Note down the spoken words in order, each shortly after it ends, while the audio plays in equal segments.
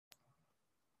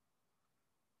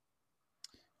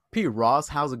P. Ross,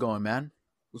 how's it going, man?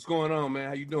 What's going on, man?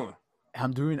 How you doing?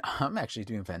 I'm actually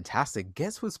doing fantastic.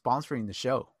 Guess who's sponsoring the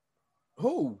show?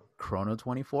 Who? Chrono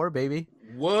 24, baby.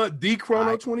 What? The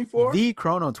Chrono I 24? the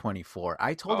Chrono 24.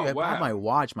 I told you Oh, I bought my wow.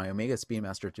 watch, my Omega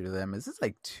Speedmaster to them. Is this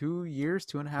like 2 years,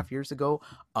 2.5 years ago?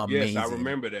 Yes, I Amazing.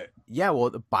 remember that. Yeah, well,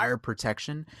 the buyer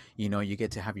protection, you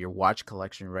get to have your watch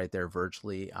collection right there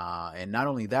virtually. And not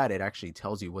only that, it actually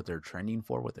tells you what they're trending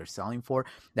for, what they're selling for.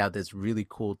 Now, this really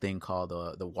cool thing called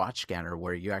the watch scanner,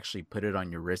 where you actually put it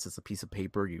on your wrist. It's a piece of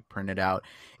paper, you print it out,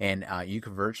 and you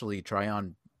can virtually try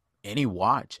on any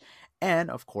watch.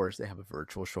 And of course, they have a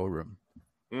virtual showroom.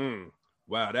 Mm.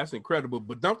 Wow, that's incredible.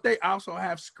 But don't they also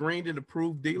have screened and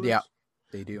approved Yeah, dealers?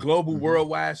 they do. Global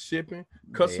worldwide shipping,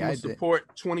 customer I did.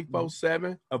 support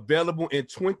 24/7, available in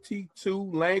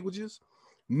 22 languages,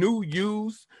 new,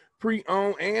 used,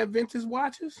 pre-owned, and vintage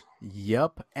watches.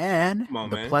 Yep, and Come on,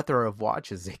 the man. plethora of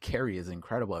watches they carry is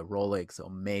incredible. Rolex,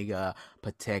 Omega,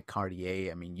 Patek,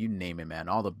 Cartier. I mean, you name it, man.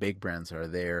 All the big brands are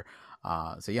there.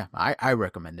 So yeah, I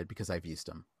recommend it because I've used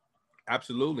them.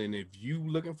 Absolutely. And if you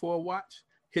looking for a watch,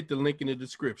 hit the link in the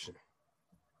description.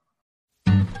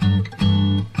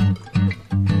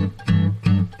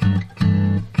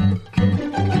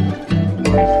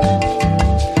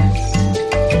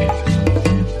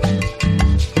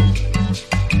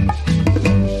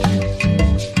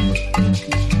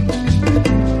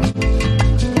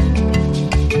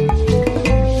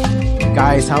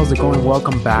 Guys, how's it going?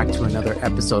 Welcome back to another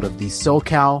episode of the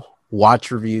SoCal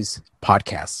Watch Reviews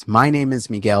podcast. My name is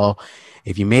Miguel.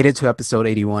 If you made it to episode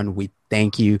 81, we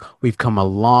thank you. We've come a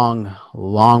long,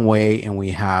 long way, and we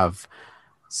have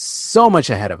so much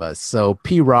ahead of us. So,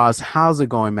 P. Ross, how's it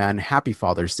going, man? Happy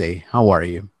Father's Day. How are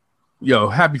you? Yo,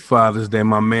 happy Father's Day,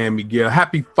 my man Miguel.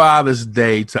 Happy Father's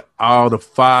Day to all the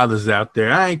fathers out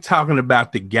there. I ain't talking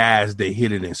about the guys that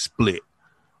hit it and split.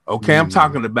 Okay, I'm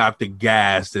talking about the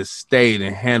guys that stayed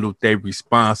and handled their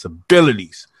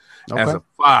responsibilities as a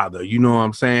father. You know what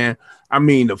I'm saying? I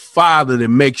mean, the father that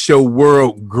makes your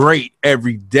world great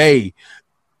every day.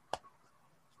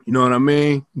 You know what I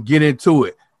mean? Get into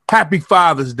it. Happy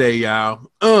Father's Day, y'all.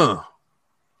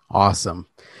 Awesome.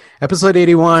 Episode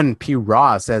 81, P.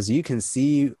 Ross. As you can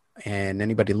see, and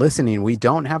anybody listening, we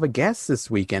don't have a guest this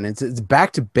weekend. It's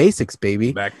back to basics,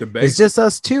 baby. Back to basics. It's just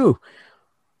us two.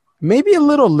 Maybe a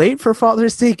little late for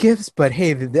Father's Day gifts, but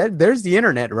hey, there's the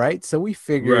internet, right? So we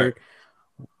figured,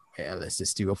 yeah, let's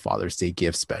just do a Father's Day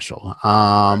gift special.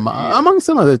 Among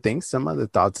some other things, some other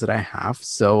thoughts that I have.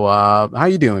 So, how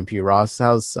you doing, P. Ross?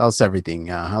 How's everything?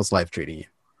 How's life treating you?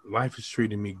 Life is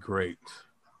treating me great.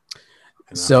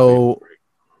 So,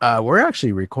 we're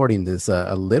actually recording this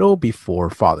a little before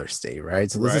Father's Day,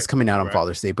 right? So this is coming out on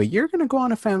Father's Day, but you're gonna go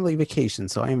on a family vacation,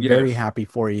 so I am very happy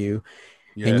for you.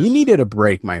 Yes. And you needed a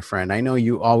break, my friend. I know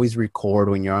you always record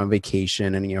when you're on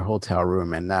vacation and in your hotel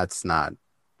room, and that's not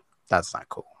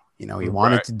cool. You know, you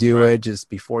wanted to do it just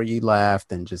before you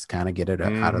left and just kind of get it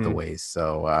out of the way.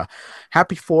 So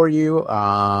happy for you.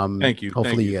 Thank you.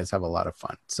 Hopefully you guys have a lot of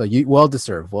fun. So you well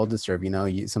deserved. You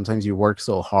know, sometimes you work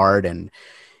so hard and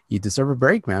you deserve a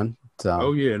break, man. So,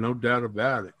 oh yeah, no doubt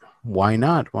about it. Why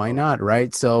not?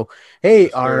 Right? So, hey,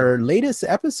 our latest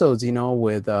episodes, you know,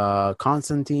 with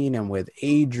Constantine and with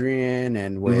Adrian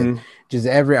and with just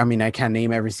I can't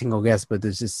name every single guest, but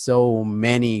there's just so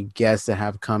many guests that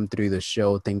have come through the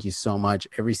show. Thank you so much.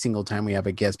 Every single time we have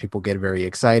a guest, people get very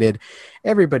excited.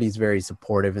 Everybody's very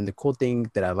supportive. And the cool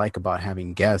thing that I like about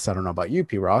having guests, I don't know about you,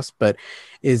 P. Ross, but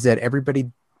is that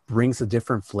everybody brings a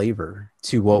different flavor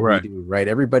to what we do, right?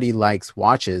 Everybody likes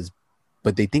watches,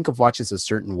 but they think of watches a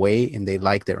certain way and they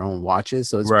like their own watches.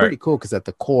 So it's pretty cool because at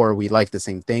the core, we like the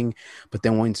same thing. But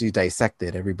then once you dissect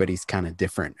it, everybody's kind of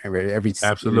different.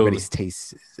 Everybody's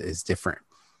taste is different.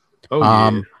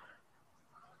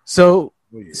 So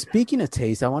speaking of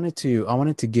taste, I wanted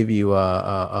to give you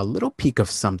a little peek of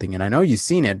something. And I know you've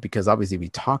seen it because obviously we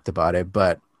talked about it,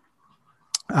 but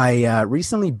I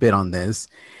recently bid on this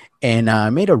and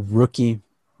I made a rookie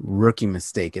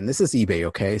mistake, and this is eBay.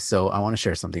 Okay, so I want to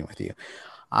share something with you.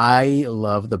 I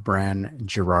love the brand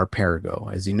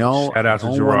Girard-Perregaux. As you know, shout out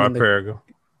to Girard-Perregaux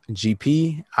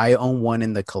GP. I own one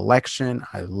in the collection.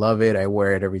 I love it. I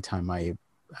wear it every time I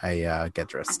get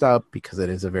dressed up because it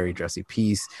is a very dressy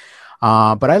piece.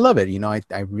 But I love it. You know,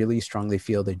 I really strongly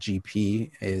feel that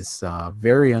GP is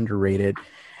very underrated.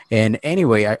 And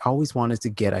anyway, I always wanted to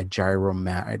get a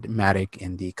Gyromatic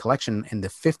in the collection. In the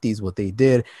 50s, what they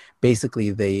did,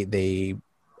 basically they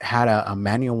had a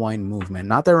manual wind movement,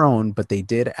 not their own, but they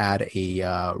did add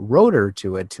a rotor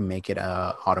to it to make it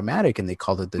automatic, and they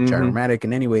called it the Gyromatic.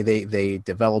 And anyway, they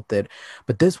developed it.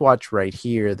 But this watch right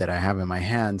here that I have in my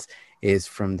hands is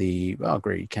from the, oh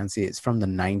great, you can't see it. It's from the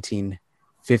 1950s.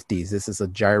 This is a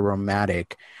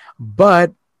Gyromatic,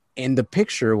 but in the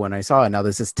picture when I saw it, now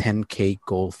this is 10K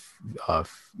gold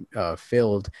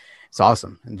filled. It's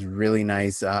awesome. It's really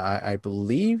nice. I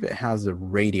believe it has a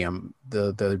radium.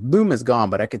 The loom is gone,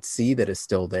 but I could see that it's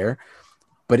still there.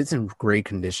 But it's in great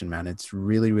condition, man. It's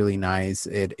really, really nice.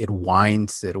 It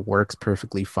winds. It works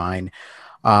perfectly fine.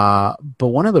 But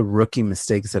one of the rookie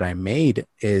mistakes that I made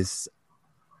is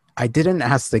I didn't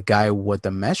ask the guy what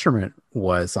the measurement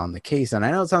was on the case. And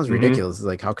I know it sounds ridiculous. It's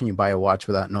like, how can you buy a watch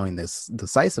without knowing the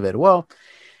size of it? Well,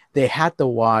 they had the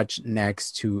watch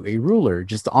next to a ruler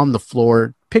just on the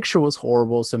floor. Picture was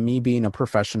horrible. So me being a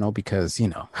professional, because, you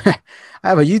know, I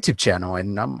have a YouTube channel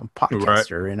and I'm a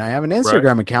podcaster, and I have an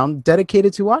Instagram account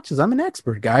dedicated to watches. I'm an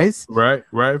expert, guys. Right,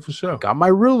 for sure. Got my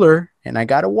ruler and I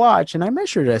got a watch and I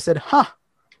measured it. I said,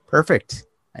 perfect.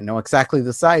 I know exactly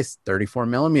the size, 34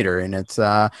 millimeter. And it's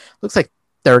looks like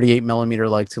 38 millimeter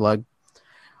lug to lug.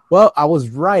 Well, I was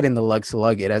right in the lug to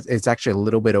lug. It's actually a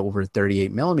little bit over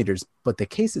 38 millimeters, but the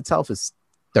case itself is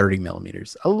 30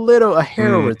 millimeters, a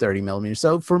hair over 30 millimeters.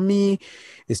 So for me,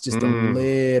 it's just a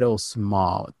little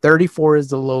small. 34 is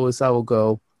the lowest I will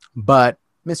go, but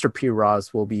Mr. P.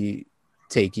 Ross will be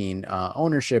taking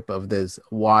ownership of this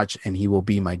watch, and he will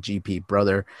be my GP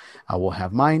brother. I will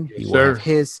have mine. He will have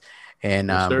his,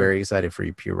 and I'm very excited for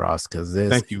you, P. Ross, because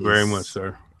thank you very much,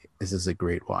 sir. This is a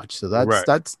great watch. So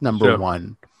that's number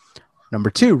one. Number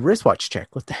two, wristwatch check.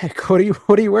 What the heck? What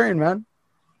are you wearing, man?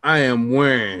 I am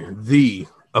wearing the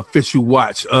official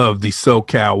watch of the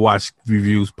SoCal Watch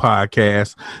Reviews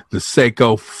podcast, the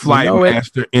Seiko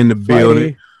Flightmaster in the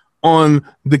building, on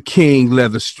the King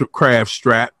leather craft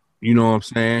strap. You know what I'm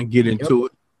saying? Get into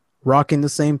it. Rocking the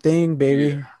same thing,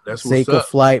 baby. Yeah, that's what's Seiko up.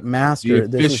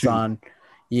 Flightmaster.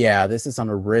 This is on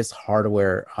a wrist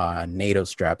hardware NATO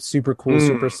strap. Super cool,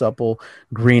 super supple.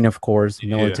 Green, of course,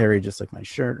 military, just like my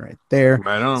shirt right there.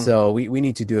 Right on. So we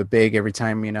need to do it big every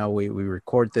time, you know, we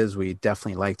record this. We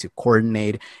definitely like to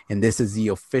coordinate. And this is the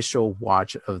official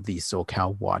watch of the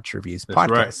SoCal Watch Reviews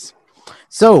podcast. Right.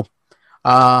 So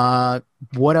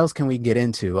what else can we get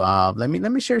into? Let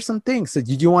me share some things. So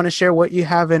did you want to share what you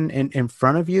have in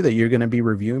front of you that you're going to be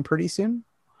reviewing pretty soon?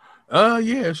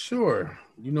 Yeah, sure.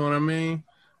 You know what I mean?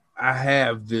 I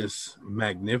have this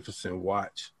magnificent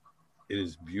watch. It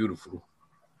is beautiful.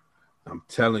 I'm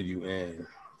telling you, and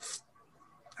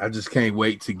I just can't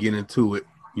wait to get into it.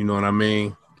 You know what I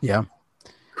mean? Yeah.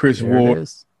 Chris Ward.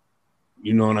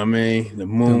 You know what I mean? The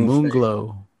moon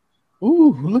glow.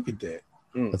 Ooh, look at that.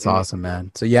 That's awesome, man.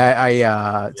 So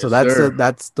yeah, so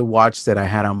that's the watch that I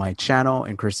had on my channel,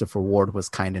 and Christopher Ward was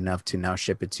kind enough to now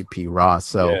ship it to P. Ross.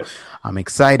 So I'm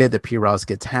excited that P. Ross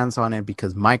gets hands on it,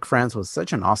 because Mike France was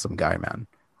such an awesome guy, man.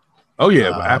 Oh yeah,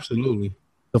 absolutely.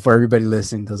 So for everybody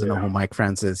listening doesn't know who Mike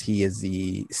France is, he is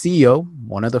the CEO,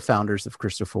 one of the founders of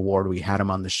Christopher Ward. We had him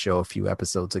on the show a few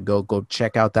episodes ago. Go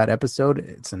check out that episode.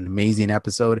 It's an amazing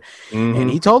episode.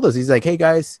 And he told us, he's like, hey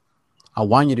guys, I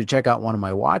want you to check out one of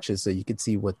my watches so you could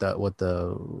see what the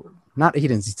not, he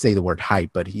didn't say the word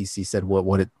hype, but he said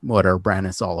what our brand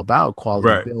is all about,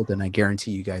 quality build, and I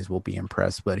guarantee you guys will be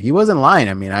impressed. But he wasn't lying.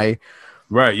 I mean,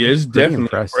 it's definitely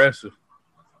impressive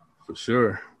for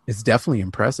sure. It's definitely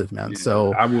impressive, man.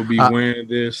 So I will be wearing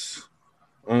this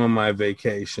on my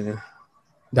vacation.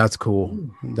 That's cool.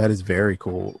 That is very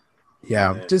cool.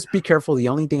 Yeah, just be careful. The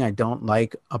only thing I don't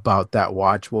like about that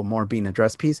watch, well, more being a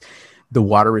dress piece, the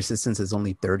water resistance is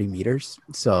only 30 meters.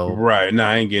 So I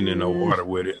ain't getting in no water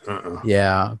with it.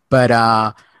 Yeah,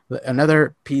 but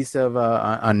another piece of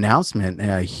announcement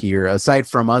here, aside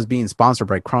from us being sponsored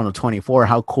by Chrono 24,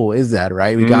 how cool is that,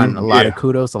 right? We got a lot of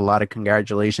kudos, a lot of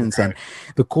congratulations. And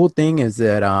the cool thing is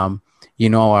that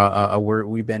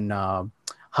we've been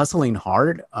hustling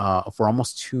hard for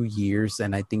almost 2 years,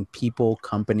 and I think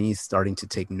companies starting to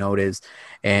take notice.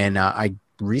 And I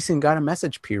recently got a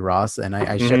message, P. Ross, and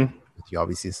I shared with you.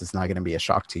 Obviously, this is not going to be a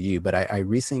shock to you, but I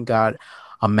recently got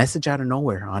a message out of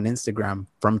nowhere on Instagram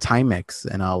from Timex,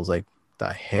 and I was like,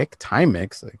 the heck,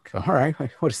 Timex? Like, all right,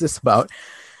 what is this about?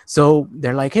 So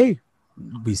they're like, hey,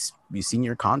 we've seen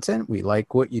your content, we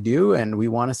like what you do, and we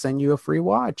want to send you a free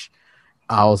watch.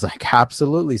 I was like,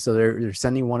 absolutely. So they're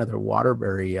sending one of their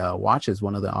Waterbury watches,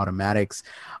 one of the automatics.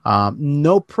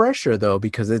 No pressure though,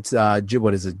 because it's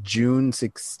June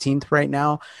 16th right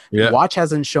now. The watch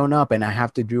hasn't shown up, and I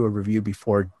have to do a review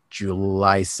before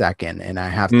July 2nd, and I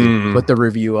have to put the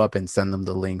review up and send them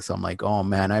the link. So I'm like, oh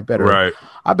man, I better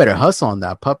hustle on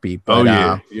that puppy.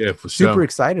 But for super sure.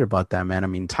 excited about that, man. I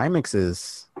mean, Timex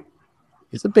is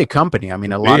a big company. I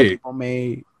mean, a lot of people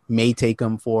may take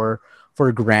them for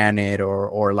granted,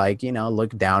 or like, you know,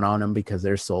 look down on them because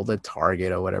they're sold at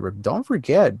Target or whatever. Don't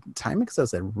forget, Timex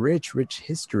has a rich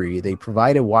history. They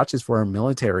provided watches for our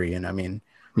military, and I mean,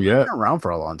 been around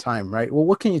for a long time, right? Well,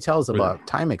 what can you tell us about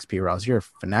Timex, P. Ross? You're a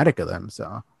fanatic of them,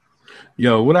 so.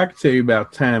 Yo, what I can tell you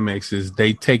about Timex is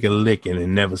they take a licking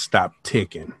and never stop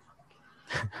ticking.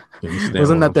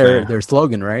 Wasn't that their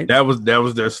slogan, right? That was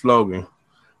their slogan.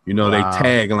 You know, they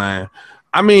tagline.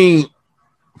 I mean,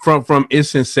 from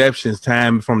its inception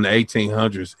time, from the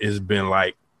 1800s, it's been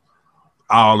like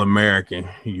all American.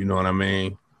 You know what I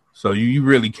mean? So you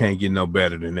really can't get no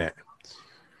better than that.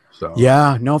 So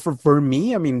yeah, no, for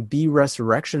me, I mean, the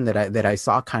resurrection that I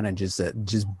saw kind of just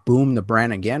boom the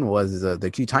brand again was the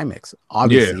Q Timex.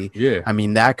 Obviously, yeah. I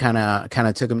mean, that kind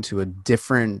of took them to a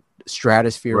different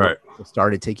stratosphere. Right.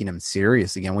 Started taking them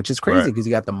serious again, which is crazy because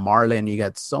you got the Marlin, you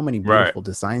got so many beautiful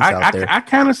designs out there. I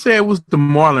kind of say it was the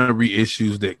Marlin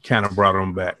reissues that kind of brought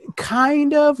them back.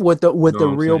 Kind of with the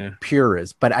real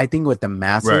purists, but I think with the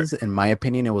masses, in my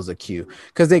opinion, it was a Q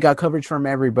because they got coverage from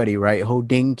everybody, right?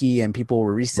 Hodinkee, and people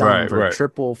were reselling for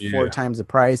triple, 4 times the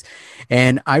price.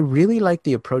 And I really like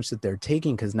the approach that they're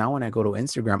taking because now when I go to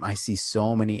Instagram, I see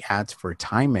so many ads for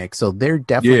Timex, so they're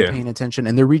definitely paying attention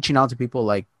and they're reaching out to people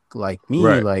like me,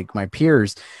 like my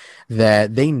peers,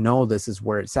 that they know this is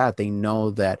where it's at. They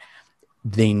know that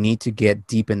they need to get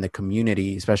deep in the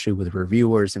community, especially with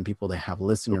reviewers and people that have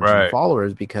listeners and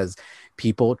followers, because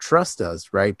people trust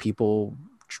us, right? People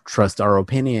trust our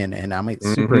opinion, and I'm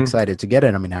super excited to get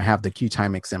it. I mean, I have the Q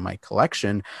Timex in my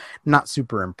collection, not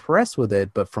super impressed with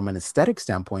it, but from an aesthetic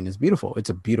standpoint, it's beautiful. It's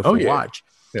a beautiful watch.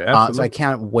 So I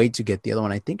can't wait to get the other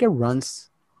one. I think it runs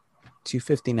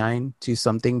 $259 to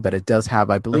something, but it does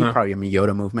have, I believe, probably a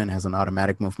Miyota movement, has an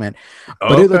automatic movement,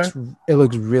 but it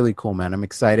looks really cool, man. I'm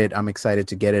excited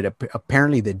to get it.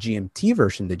 Apparently the GMT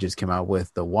version that just came out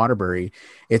with the Waterbury,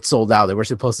 it sold out. They were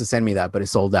supposed to send me that, but it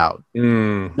sold out.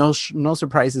 No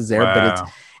surprises there. But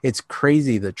it's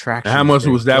crazy the traction. How much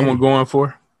was that one going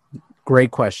for? Great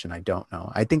question. I don't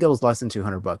know. I think it was less than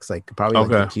 $200, like probably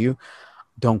like a Q.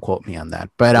 Don't quote me on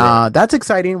that, but that's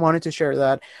exciting. Wanted to share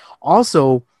that.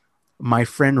 Also, my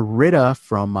friend Rita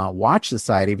from Watch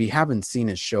Society, if you haven't seen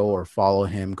his show or follow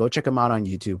him, go check him out on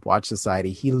YouTube, Watch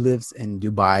Society. He lives in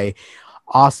Dubai.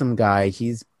 Awesome guy.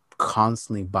 He's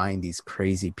constantly buying these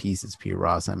crazy pieces, P.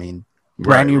 Ross. I mean,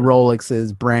 brand new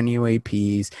Rolexes, brand new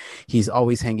APs. He's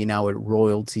always hanging out with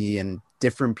royalty and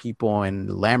different people and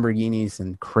Lamborghinis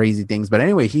and crazy things. But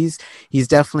anyway, he's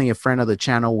definitely a friend of the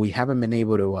channel. We haven't been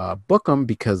able to book him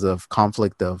because of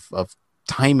conflict of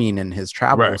timing and his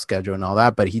travel schedule and all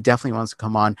that, but he definitely wants to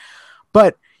come on.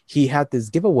 But he had this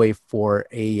giveaway for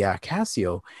a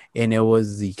Casio, and it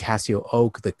was the Casio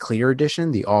Oak, the clear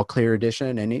edition, the all clear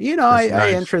edition. And you know,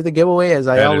 I enter the giveaway as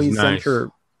I always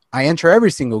enter. I enter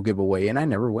every single giveaway, and I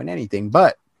never win anything.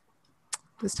 But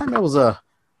this time it was a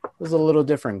little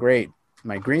different. Great,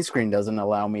 my green screen doesn't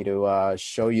allow me to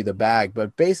show you the bag,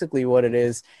 but basically what it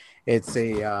is, it's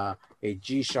a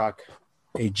G-Shock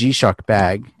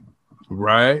bag.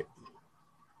 Right.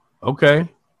 Okay.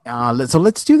 So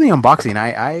let's do the unboxing.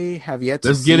 I have yet to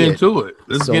let's get into it.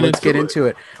 Let's get into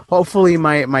it. Hopefully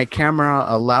my camera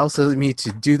allows me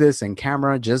to do this in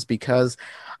camera, just because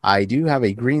I do have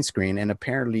a green screen and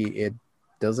apparently it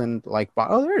doesn't like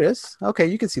oh, there it is. Okay,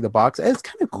 you can see the box. It's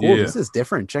kind of cool. This is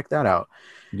different. Check that out.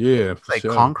 Yeah, it's like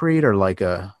concrete or like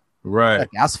a like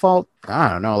asphalt. I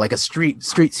don't know, like a street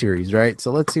series, right?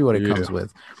 So let's see what it comes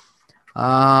with.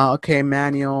 Okay,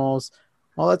 manuals.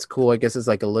 Well, that's cool. I guess it's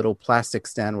like a little plastic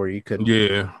stand where you could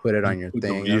put it on your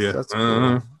thing. That's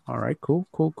cool. All right, cool.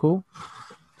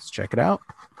 Let's check it out.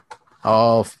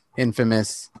 Oh,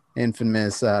 infamous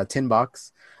tin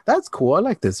box. That's cool. I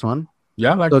like this one.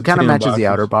 Yeah, I like. So it kind of matches the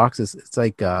outer box. It's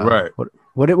like What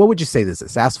would you say this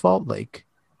is? Asphalt? Like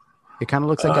it kind of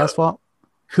looks like asphalt.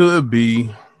 Could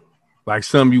be like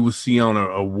some you would see on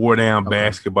a wore down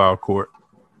basketball court.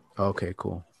 Okay,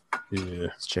 cool. Yeah,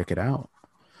 let's check it out.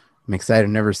 I'm excited. I've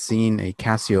never seen a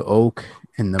Casio Oak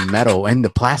in the metal and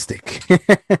the plastic.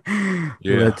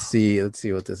 Let's see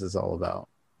what this is all about.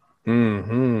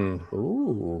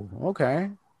 Ooh, okay.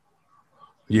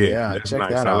 Yeah, check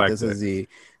nice. That out. Like this is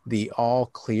the all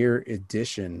clear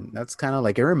edition. That's kind of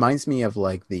like, it reminds me of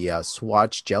like the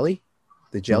Swatch jelly,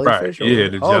 the jellyfish. Right. Yeah,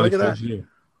 the jellyfish. Look at that. Yeah.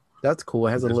 That's cool.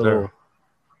 It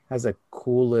has a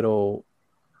cool little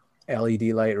LED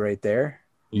light right there.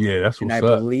 Yeah, that's and I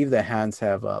what's up. believe the hands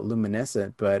have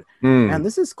luminescent. But man, Mm.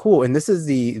 this is cool, and this is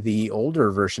the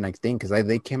older version, I think, because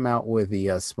they came out with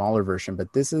the smaller version.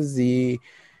 But this is the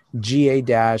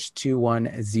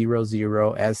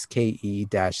GA-2100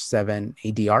 SKE-7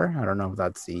 ADR. I don't know if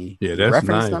that's the Yeah, that's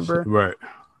reference nice. number. Right.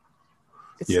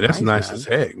 It's Yeah, that's nice, nice as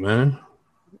man. heck, man.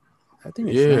 I think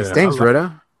it's nice. Yeah, Thanks,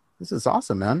 Rita. This is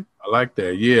awesome, man. I like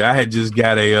that. Yeah, I had just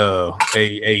got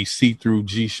a see-through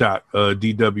G-Shock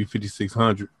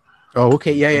DW5600. Oh,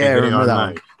 okay. Yeah, yeah, I They remember are that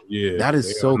one. nice. Yeah, That is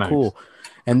they are so nice. cool.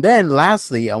 And then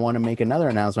lastly, I want to make another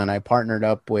announcement. I partnered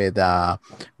up with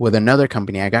another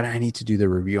company. I need to do the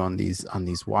review on these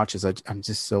watches. I'm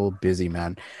just so busy,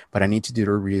 man. But I need to do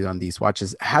the review on these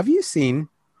watches. Have you seen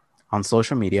on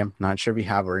social media? I'm not sure if you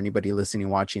have or anybody listening,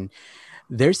 watching.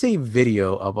 There's a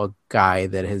video of a guy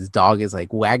that his dog is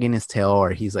like wagging his tail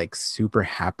or he's like super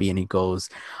happy and he goes,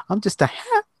 I'm just a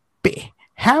happy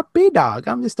dog.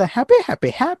 I'm just a happy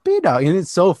dog. And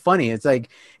it's so funny. It's like,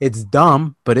 it's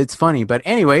dumb, but it's funny. But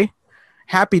anyway,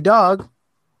 happy dog,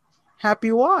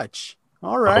 happy watch.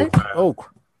 All Oh, right. Oh,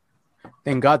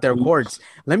 thank God they're quartz. oops.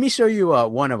 Let me show you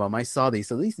one of them. I saw these.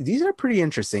 So these are pretty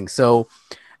interesting. So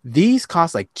these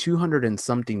cost like 200 and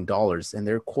something dollars and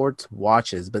they're quartz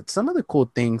watches. But some of the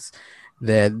cool things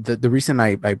that the reason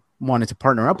I wanted to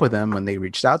partner up with them when they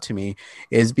reached out to me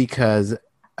is because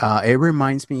it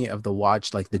reminds me of the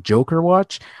watch, like the Joker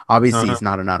watch. Obviously, Uh-huh. it's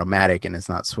not an automatic and it's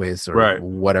not Swiss or Right.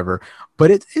 whatever, but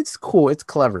it's cool. It's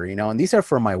clever, you know. And these are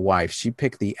for my wife. She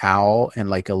picked the owl and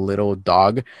like a little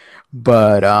dog.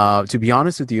 But to be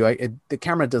honest with you, the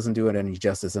camera doesn't do it any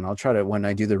justice, and I'll try to when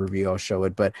I do the review, I'll show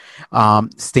it. But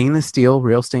stainless steel,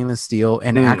 real stainless steel,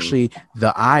 and Mm. actually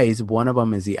the eyes. One of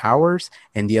them is the hours,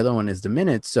 and the other one is the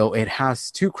minutes. So it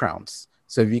has two crowns.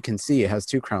 So if you can see, it has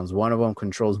two crowns. One of them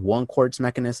controls one quartz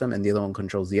mechanism, and the other one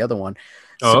controls the other one.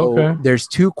 Oh, So okay. there's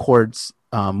two quartz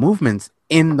movements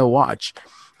in the watch.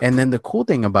 And then the cool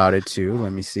thing about it too,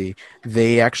 let me see,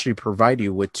 they actually provide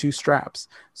you with two straps.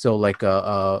 So like and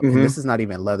Mm-hmm. this is not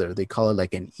even leather. They call it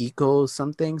like an eco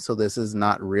something. So this is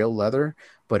not real leather,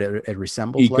 but it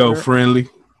resembles leather Eco-friendly.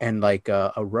 and like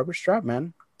a rubber strap,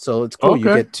 man. So it's cool. You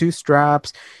Okay. get two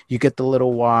straps, you get the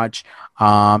little watch.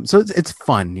 So it's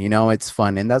fun, you know, it's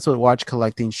fun. And that's what watch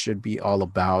collecting should be all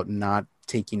about, not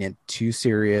taking it too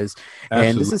serious.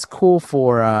 And this Absolutely. is cool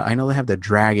for I know they have the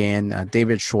Dragon,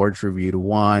 David Schwartz reviewed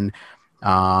one.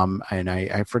 And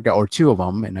I forget, or two of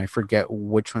them, and I forget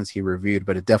which ones he reviewed,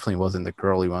 but it definitely wasn't the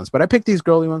girly ones. But I picked these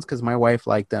girly ones because my wife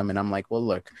liked them, and I'm like, well,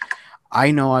 look,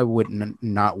 I know I would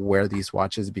not wear these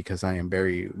watches because I am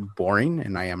very boring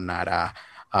and I am not a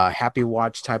happy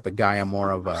watch type of guy. I'm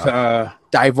more of a Uh,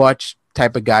 dive watch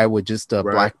type of guy with just a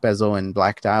right. black bezel and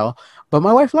black dial. But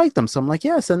my wife liked them, so I'm like,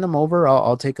 yeah, send them over.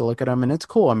 I'll take a look at them, and it's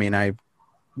cool. I mean,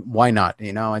 why not?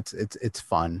 You know, it's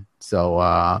fun.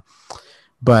 So,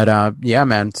 but yeah,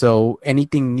 man. So,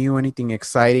 anything new, anything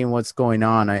exciting? What's going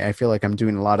on? I feel like I'm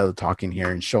doing a lot of the talking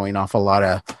here and showing off a lot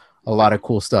of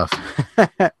cool stuff.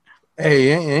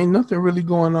 Hey, ain't nothing really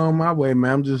going on my way,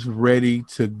 man. I'm just ready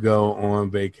to go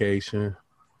on vacation.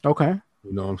 Okay.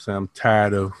 You know what I'm saying? I'm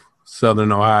tired of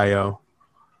Southern Ohio.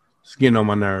 It's getting on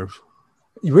my nerves.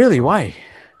 Really? Why?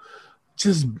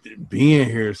 Just being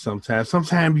here sometimes.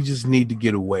 Sometimes you just need to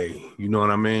get away. You know what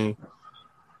I mean?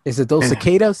 Is it those And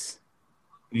cicadas?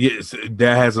 yes,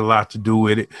 that has a lot to do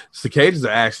with it. Cicadas are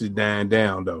actually dying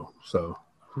down though. So,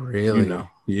 you know, Really?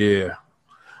 yeah,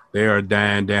 they are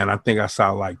dying down. I think I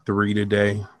saw like 3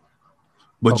 today.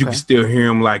 But you can Okay. still hear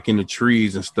them like in the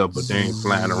trees and stuff, but they ain't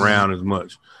flying Zzz. around as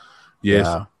much. Yes,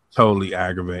 Yeah. totally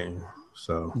aggravating.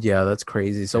 So Yeah, that's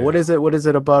crazy. So yeah, what is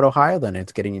it about Ohio then?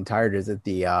 It's getting you tired. Is it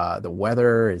the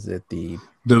weather? Is it the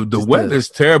the just the weather's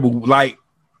terrible. Like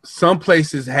some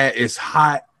places it's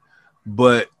hot,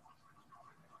 but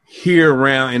here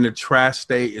around in the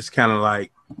tri-state, it's kind of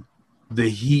like the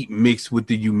heat mixed with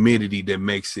the humidity that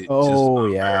makes it just Oh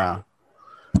yeah. unbearable.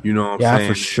 You know what I'm Yeah,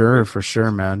 saying? for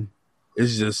sure, man.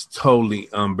 It's just totally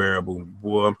unbearable,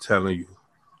 boy. I'm telling you.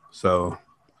 So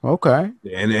Okay.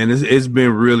 and it's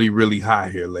been really really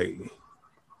hot here lately.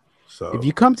 If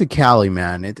you So come to Cali,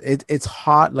 man, it's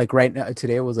hot. Like right now,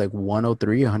 today it was like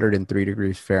 103, 103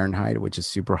 degrees Fahrenheit, which is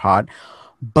super hot,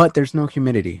 but there's no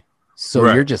humidity. So you're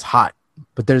right, just hot,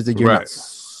 but you're not right,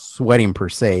 sweating per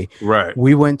se. right.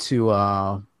 We went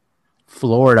to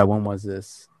Florida. When was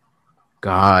this?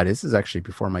 God, this is actually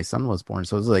before my son was born.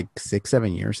 So it was like 6,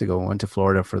 7 years ago. We went to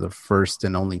Florida for the first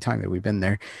and only time that we've been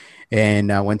there,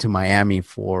 and I went to Miami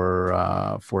for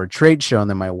a trade show. And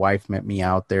then my wife met me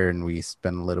out there, and we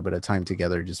spent a little bit of time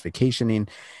together, just vacationing.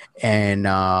 And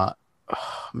oh,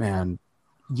 man,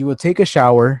 you would take a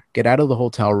shower, get out of the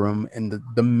hotel room, and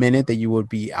the minute that you would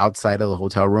be outside of the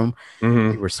hotel room,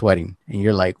 you were sweating, and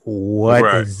you're like, "What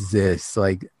Right. is this?"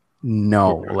 Like,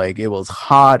 no, like it was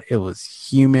hot, it was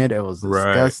humid, it was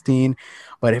Right. disgusting,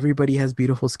 but everybody has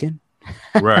beautiful skin,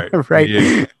 Right. right?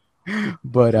 Yeah.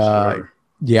 But For sure.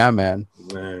 yeah, man.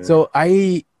 Man. So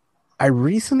I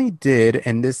recently did,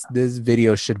 and this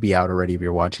video should be out already if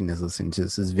you're watching this, listening to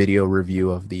this video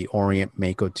review of the Orient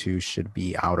Mako 2 should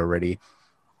be out already.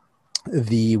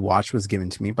 The watch was given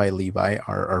to me by Levi,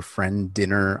 our friend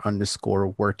dinner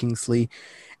underscore workingsley,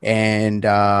 and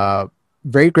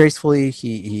very gracefully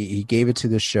he gave it to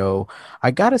the show.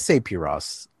 I gotta say, P.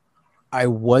 Ross, I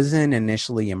wasn't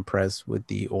initially impressed with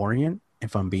the Orient,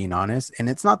 if I'm being honest, and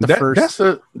it's not the first.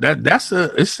 That's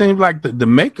a it seems like the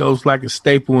Mako's like a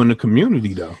staple in the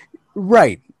community though.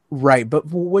 Right, right. But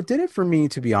what did it for me,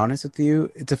 to be honest with you,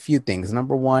 it's a few things.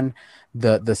 Number one,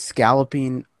 the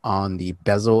scalloping on the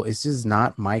bezel is just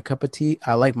not my cup of tea.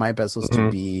 I like my bezels to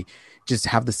be just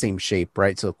have the same shape,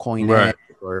 right? So coin Right.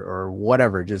 or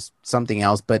whatever, just something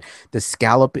else. But the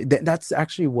scallop, that's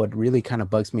actually what really kind of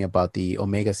bugs me about the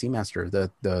Omega Seamaster,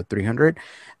 the 300.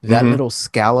 That little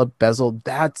scallop bezel,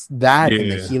 that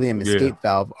and the Yeah. helium Yeah. escape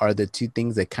valve are the two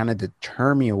things that kind of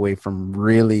deter me away from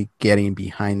really getting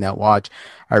behind that watch.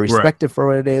 I respect it for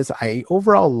what it is. I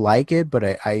overall like it,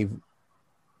 but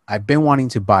I've been wanting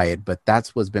to buy it, but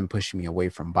that's what's been pushing me away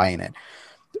from buying it.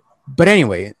 But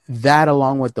anyway, that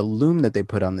along with the lume that they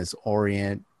put on this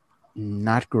Orient,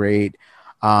 not great.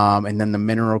 And then the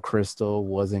mineral crystal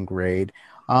wasn't great.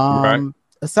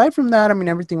 Aside from that, I mean,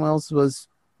 everything else was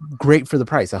great for the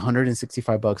price,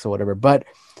 $165 or whatever. But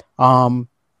the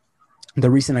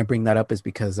reason I bring that up is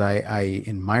because I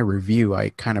in my review, I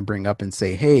kind of bring up and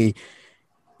say, hey,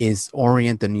 is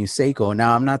Orient the new Seiko?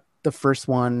 Now, I'm not the first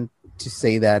one to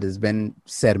say that. Has been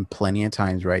said plenty of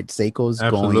times, right? Seiko's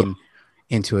going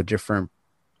into a different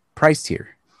price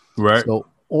tier. Right. So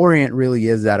Orient really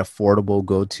is that affordable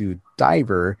go-to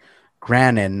diver.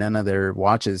 Granted, none of their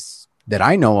watches that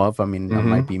I know of, I mean, I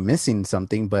might be missing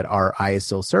something, but are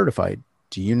ISO certified.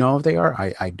 Do you know if they are?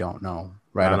 I don't know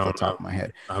right off the top of my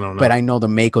head. I don't know. But I know the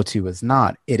Mako 2 is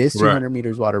not. It is 200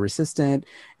 meters water resistant.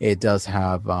 It does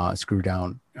have screw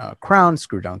down crown,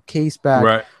 screw down case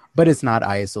back, but it's not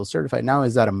ISO certified. Now,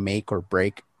 is that a make or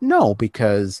break? No,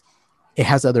 because it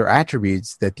has other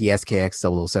attributes that the SKX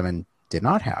 007 did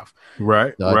not have.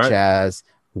 Such as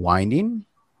winding.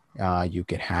 You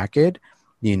could hack it.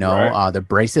 You know, the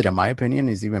bracelet, in my opinion,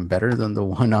 is even better than the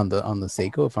one on the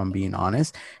Seiko, if I'm being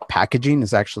honest. Packaging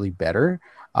is actually better.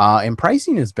 And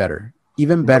pricing is better.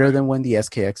 Even better than when the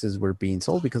SKXs were being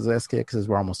sold, because the SKXs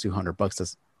were almost $200.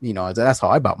 That's, you know, that's how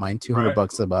I bought mine,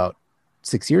 $200 about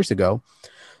 6 years ago.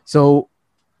 So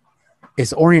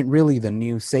is Orient really the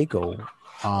new Seiko?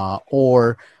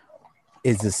 Or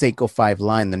is the Seiko 5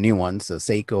 line, the new ones, the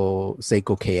Seiko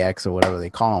KX or whatever they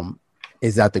call them,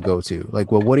 is that the go-to?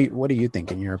 Like, well, what do you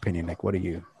think, in your opinion? Like, what do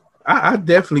you? I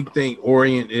definitely think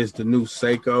Orient is the new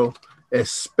Seiko,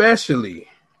 especially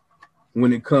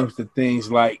when it comes to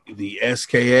things like the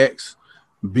SKX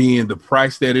being the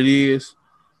price that it is,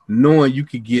 knowing you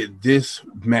could get this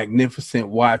magnificent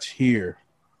watch here.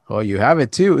 Oh, you have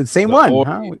it too. The same one,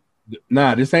 Orient, huh?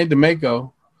 Nah, this ain't the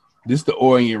Mako. This is the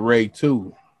Orient Ray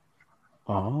 2.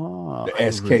 Oh, the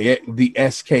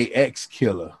SKX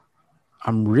killer.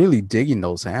 I'm really digging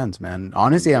those hands, man.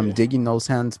 Honestly, I'm digging those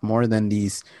hands more than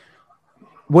these.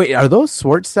 Wait, are those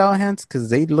sword style hands?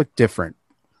 Because they look different.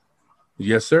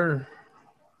 Yes, sir.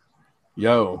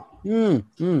 Yo. You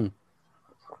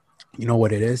know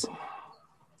what it is?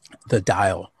 The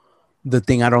dial. The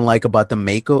thing I don't like about the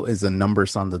Mako is the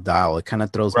numbers on the dial. It kind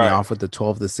of throws me off with the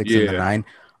 12, the 6, and the 9.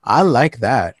 I like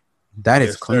that. That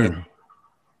is clean. Sir.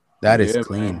 That is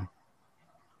clean. Man.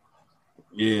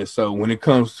 Yeah, so when it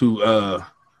comes to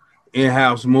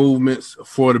in-house movements,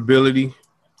 affordability,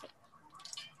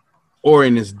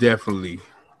 Orient is definitely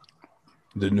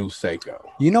the new Seiko.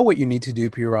 You know what you need to do,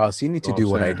 P. Ross? You need to do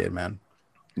what I did, man.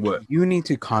 What? You need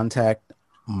to contact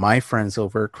my friends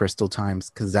over at Crystal Times,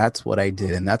 because that's what I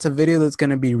did. And that's a video that's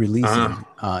going to be releasing.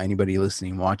 Anybody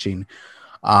listening, watching.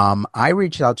 I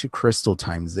reached out to Crystal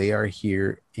Times. They are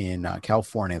here in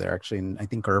California. They're actually in, I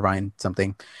think, Irvine,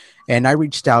 something. And I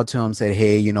reached out to them, said,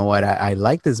 hey, you know what? I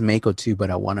like this Mako too, but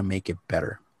I want to make it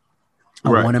better. I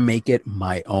want to make it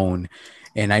my own.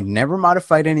 And I've never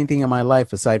modified anything in my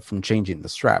life aside from changing the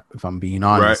strap, if I'm being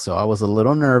honest. So I was a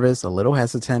little nervous, a little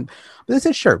hesitant. But they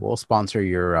said, sure, we'll sponsor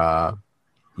your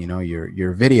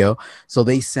your video. So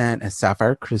they sent a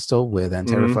sapphire crystal with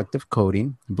anti-reflective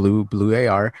coating, blue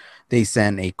AR. They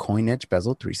sent a coin edge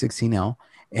bezel 316L,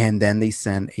 and then they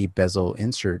sent a bezel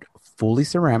insert fully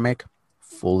ceramic,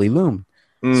 fully lume.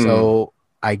 So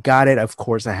I got it. Of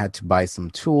course, I had to buy some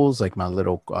tools, like my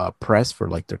little press for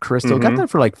like the crystal. Got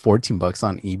that for like $14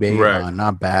 on eBay. Right.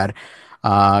 Not bad.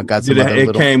 Got some other it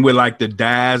little. came with like the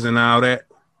dyes and all that.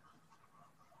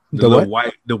 The little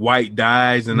white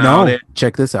dyes and all that.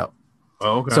 Check this out.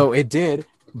 Oh, okay. So it did,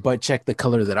 but check the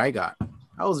color that I got.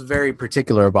 I was very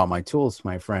particular about my tools,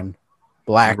 my friend.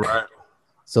 Black. Right.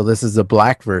 So this is the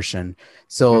black version.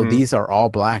 So these are all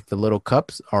black. The little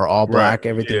cups are all black.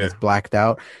 Everything is blacked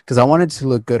out because I wanted it to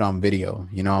look good on video.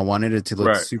 You know, I wanted it to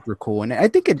look super cool. And I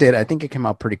think it did. I think it came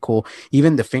out pretty cool.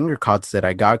 Even the finger cuts that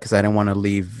I got, because I didn't want to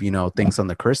leave, you know, things on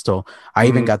the crystal. I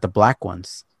even got the black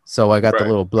ones. So I got the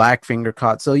little black finger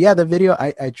cut. So yeah, the video,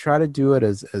 I try to do it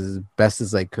as best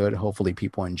as I could. Hopefully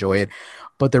people enjoy it.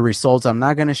 But the results, I'm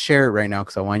not going to share it right now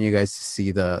because I want you guys to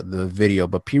see the video.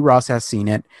 But P. Ross has seen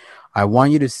it. I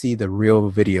want you to see the real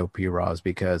video, P. Ross,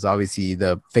 because obviously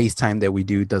the FaceTime that we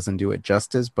do doesn't do it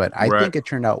justice. But I think it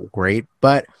turned out great.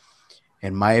 But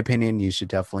in my opinion, you should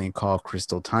definitely call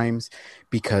Crystal Times,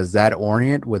 because that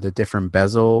ornate with a different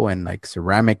bezel and like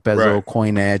ceramic bezel,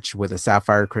 coin edge with a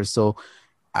sapphire crystal,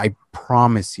 I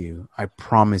promise you,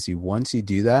 once you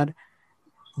do that,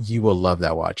 you will love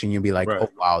that watch, and you'll be like, "Oh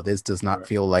wow, this does not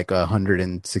feel like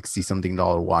 $160 something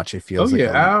watch. It feels like."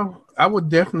 I would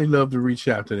definitely love to reach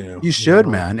out to them. You should,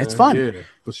 man. It's fun. Yeah,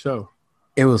 for sure.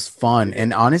 It was fun,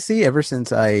 and honestly, ever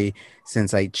since I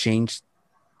changed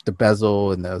the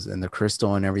bezel and the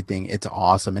crystal and everything, it's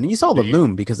awesome. And you saw the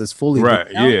lume because it's fully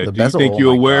Yeah. The bezel. Do you think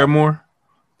you'll wear more?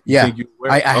 Yeah,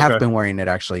 I have been wearing it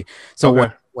actually.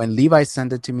 So when Levi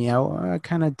sent it to me, I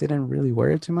kind of didn't really wear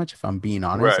it too much, if I'm being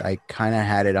honest. I kind of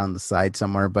had it on the side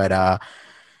somewhere, but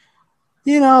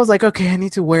you know, I was like, okay, I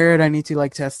need to wear it. I need to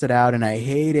like test it out, and I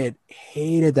hated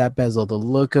that bezel, the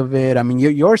look of it. I mean,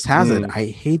 yours has it. I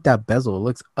hate that bezel. It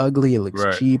looks ugly. It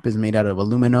looks cheap. It's made out of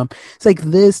aluminum. It's like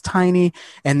this tiny.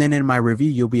 And then in my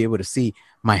review, you'll be able to see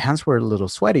my hands were a little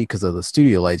sweaty because of the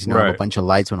studio lights. You know, I have a bunch of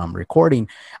lights when I'm recording.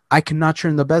 I cannot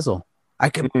turn the bezel. I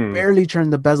could barely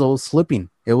turn the bezel. It was slipping.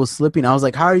 It was slipping. I was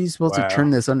like, how are you supposed to turn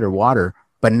this underwater?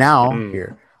 But now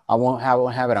here, I won't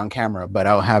have it on camera, but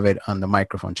I'll have it on the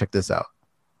microphone. Check this out.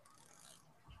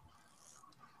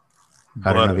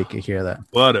 I don't know if you can hear that.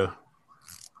 Butter.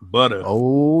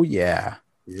 Oh yeah.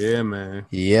 Yeah, man.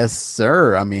 Yes,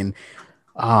 sir. I mean,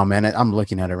 oh man, I'm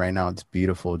looking at it right now. It's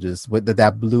beautiful. Just with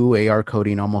that blue AR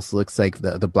coating, almost looks like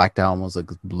the blacked out almost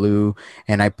looks blue.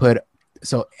 And I put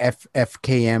FKM.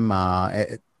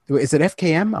 Is it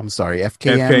FKM? I'm sorry,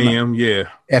 FKM. Yeah.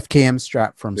 FKM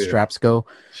strap from Strapsco.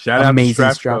 Shout out to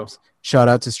Strapsco. Shout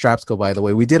out to Strapsco, by the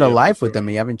way. We did a live with them.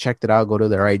 If you haven't checked it out, go to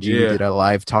their IG. We did a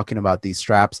live talking about these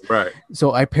straps. Right.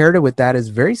 So I paired it with that. It's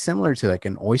very similar to like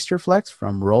an Oyster Flex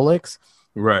from Rolex.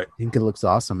 Right. I think it looks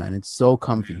awesome, man. It's so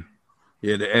comfy.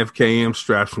 Yeah, the FKM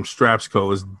straps from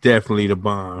Strapsco is definitely the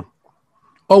bomb.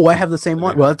 Oh, I have the same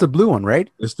one. Well, it's the blue one, right?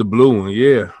 It's the blue one,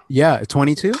 yeah. Yeah,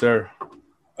 22? Sir.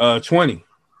 20.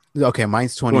 Okay,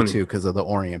 mine's 22 because of the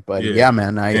Orient. But yeah,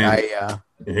 man,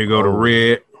 here go the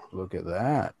red. Look at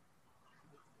that.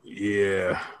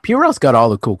 Yeah. P-Ross got all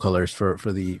the cool colors for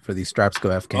the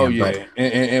Strapsco FKM. Oh,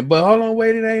 yeah. But hold on,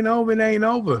 wait, it ain't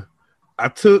over. I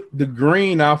took the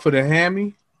green off of the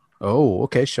hammy. Oh,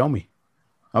 okay. Show me.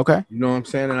 Okay. You know what I'm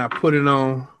saying? And I put it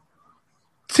on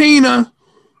Tina.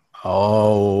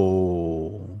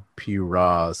 Oh,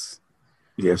 P-Ross.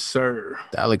 Yes, sir.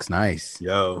 That looks nice.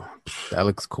 Yo. That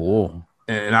looks cool.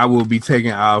 And I will be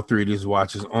taking all three of these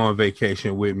watches on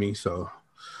vacation with me. So,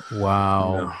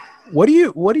 wow. You know. What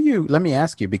do you, let me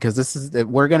ask you, because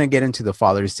we're going to get into the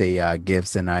Father's Day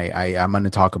gifts, and I'm going to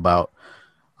talk about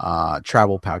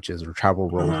travel pouches or travel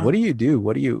rolls. What do you do?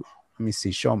 Let me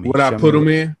see. Show me. I put them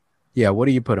in? Yeah. What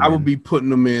do you put them in? I would be putting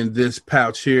them in this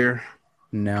pouch here.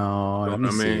 No. Let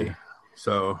me see.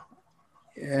 So.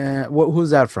 Yeah.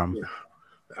 Who's that from?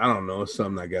 I don't know. It's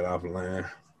something I got off the line.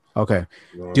 Okay.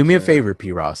 You know do me a favor,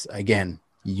 P. Ross. Again,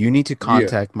 you need to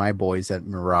contact my boys at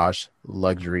Mirage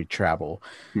Luxury Travel.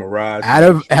 Mirage out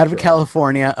of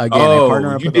California. Again, I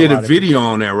partner up you did a video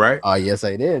on that, right? Yes,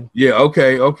 I did. Yeah.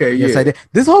 Okay. Yes, I did.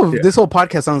 This whole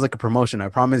podcast sounds like a promotion. I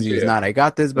promise you, it's not. I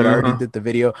got this, but I already did the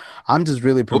video. I'm just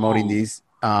really promoting these.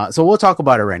 So we'll talk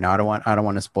about it right now. I don't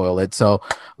want to spoil it. So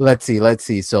let's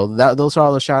see. So those are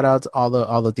all the shout outs,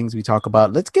 all the things we talk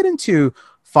about. Let's get into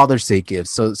Father's Day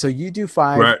gifts. So you do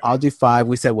 5, right. I'll do 5.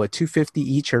 We said what, $250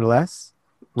 each or less?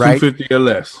 Right? 250 or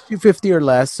less. 250 or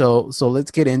less. So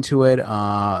let's get into it.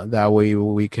 That way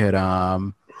we could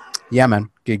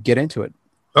get into it.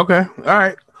 Okay. All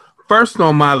right. First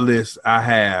on my list, I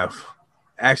have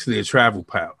actually a travel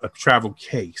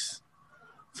case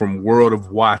from World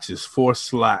of Watches,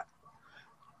 4-slot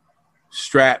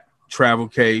strap travel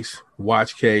case,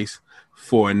 watch case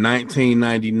for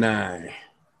 $19.99.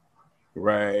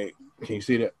 Right? Can you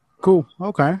see that? Cool.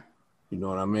 Okay. You know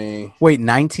what I mean? Wait,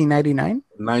 1999?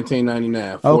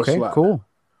 $19.99. Okay, cool.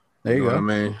 There you know go. What I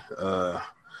mean?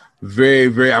 Very,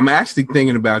 very. I'm actually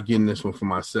thinking about getting this one for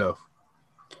myself,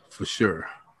 for sure.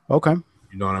 Okay.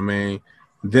 You know what I mean?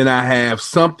 Then I have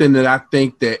something that I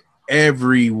think that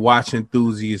every watch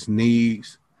enthusiast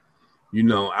needs. You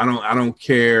know, I don't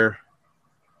care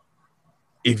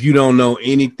if you don't know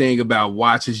anything about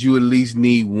watches. You at least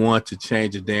need one to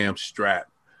change a damn strap.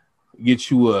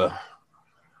 Get you a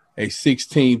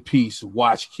 16-piece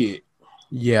watch kit.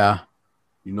 Yeah.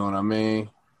 You know what I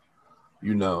mean?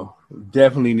 You know,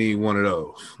 definitely need one of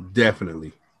those.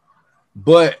 Definitely.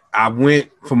 But I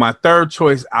went for my third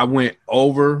choice. I went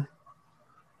over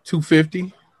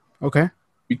 $250. Okay.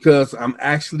 Because I'm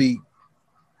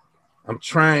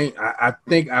trying. I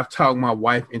think I've talked my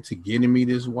wife into getting me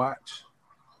this watch,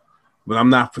 but I'm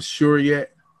not for sure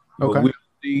yet. Okay. But we'll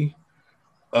see.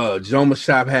 Joma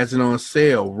Shop has it on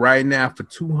sale right now for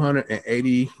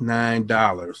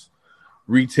 $289.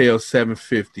 Retail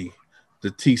 $750.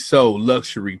 The Tissot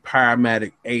Luxury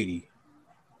Powermatic 80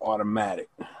 automatic.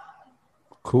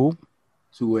 Cool.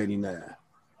 $289.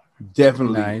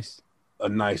 Definitely a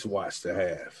nice watch to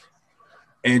have.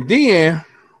 And then,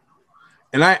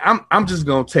 I'm just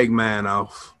gonna take mine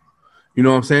off. You know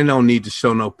what I'm saying? Don't need to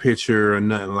show no picture or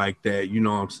nothing like that. You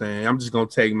know what I'm saying? I'm just gonna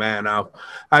take mine off.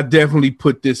 I definitely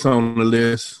put this on the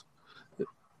list.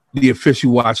 The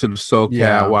official watch of the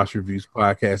SoCal Watch Reviews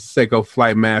podcast, Seiko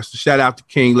Flight Master. Shout out to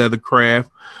King Leathercraft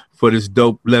for this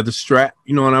dope leather strap.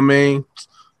 You know what I mean?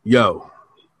 Yo,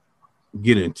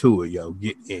 get into it, yo.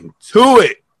 Get into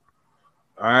it.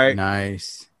 All right.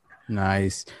 Nice.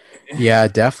 Yeah,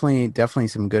 definitely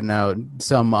some good note.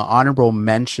 Some honorable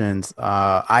mentions.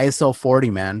 ISL 40,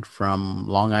 man, from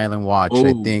Long Island Watch. Ooh,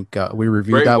 I think we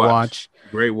reviewed that watch.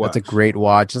 Great watch. That's a great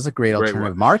watch. That's a great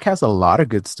alternative. Mark has a lot of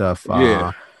good stuff.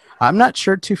 I'm not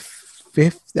sure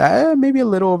 250, maybe a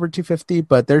little over 250,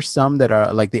 but there's some that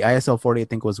are like the ISL 40. I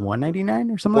think was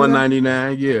 199 or something.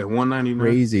 199, yeah,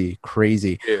 199.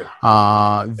 Crazy.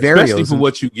 Yeah. Especially for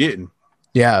what you're getting.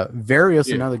 Yeah, Vario's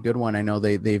another good one. I know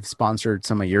they've sponsored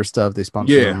some of your stuff. They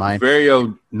sponsored mine.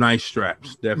 Vario, nice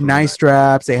straps, definitely nice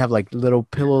straps. They have like little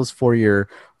pillows for your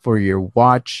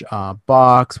watch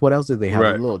box. What else do they have?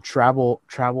 A little travel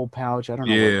pouch. I don't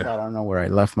know. I don't know where I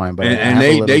left mine, but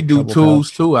they do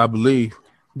tools too, I believe.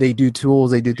 They do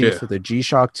tools. They do things for the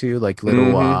G-Shock too, like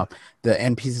little the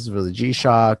end pieces for the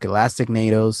G-Shock, elastic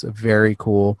NATOs. Very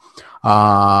cool.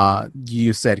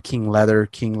 You said King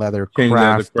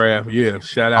Leathercraft. Yeah,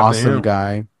 shout out awesome to him.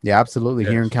 Guy. Yeah, absolutely.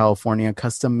 Here in California,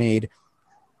 custom made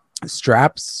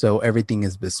straps, so everything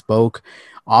is bespoke.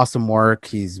 Awesome work.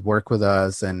 He's worked with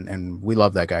us, and we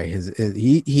love that guy.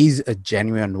 He's a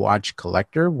genuine watch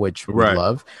collector, which we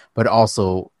love, but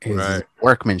also his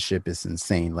workmanship is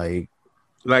insane.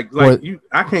 I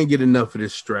can't get enough of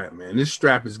this strap, man. This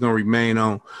strap is gonna remain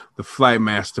on the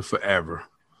Flightmaster forever.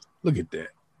 Look at that.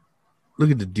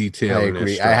 Look at the detail. I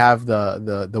agree. I have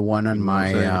the one on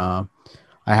my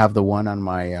I have the one on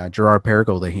my Gerard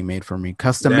Perigal that he made for me,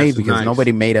 custom made, because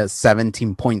nobody made a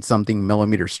 17 point something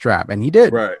millimeter strap, and he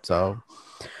did. Right. So,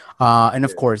 and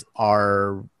of course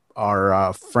our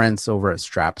friends over at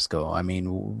Strapsco. I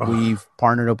mean, we've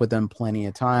partnered up with them plenty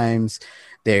of times.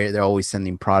 They're always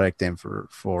sending product in for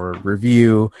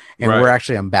review, and we're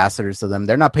actually ambassadors to them.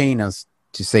 They're not paying us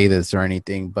to say this or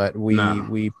anything, but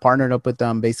we partnered up with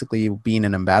them. Basically, being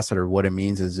an ambassador, what it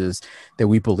means is just that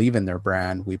we believe in their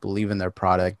brand, we believe in their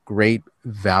product, great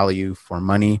value for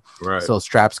money. So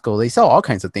Strapsco, they sell all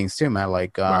kinds of things too, man,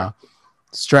 like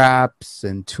straps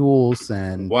and tools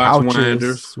and watch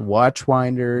winders,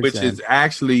 which is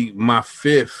actually my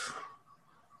fifth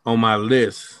on my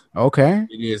list. Okay.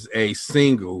 It is a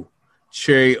single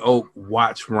cherry oak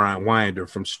watch winder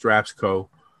from Strapsco.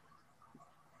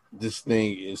 This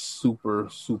thing is super.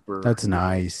 That's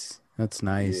nice. Yeah.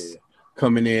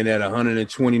 Coming in at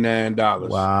 $129.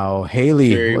 Wow.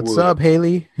 Haley. What's up,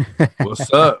 Haley?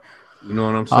 What's up? You know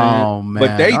what I'm saying? Oh, man.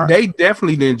 But they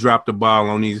definitely didn't drop the ball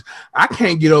on these. I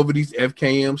can't get over these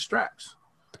FKM straps.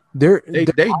 They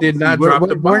did not drop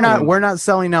the ball. We're not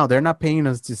selling out. They're not paying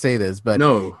us to say this, but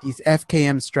these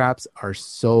FKM straps are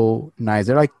so nice.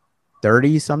 They're like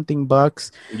 30 something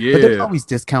bucks. Yeah. But there's always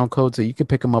discount codes, so you can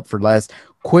pick them up for less.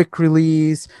 Quick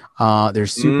release. They're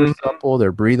super supple.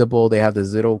 They're breathable. They have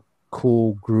this little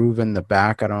cool groove in the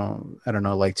back. I don't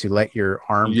know, like to let your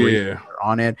arm breathe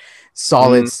on it.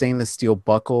 Solid stainless steel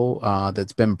buckle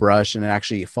that's been brushed, and it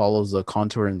actually follows the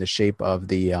contour and the shape of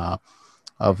the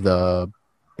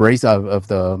brace of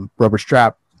the rubber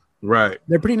strap. Right.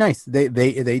 They're pretty nice.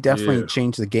 They definitely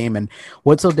changed the game. And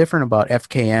what's so different about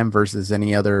FKM versus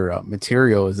any other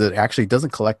material is it actually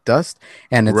doesn't collect dust,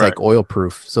 and it's like oil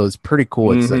proof. So it's pretty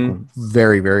cool. It's like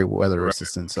very, very weather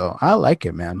resistant. So I like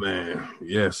it, man. Man,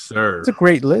 yes, sir. It's a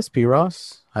great list, P.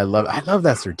 Ross. I love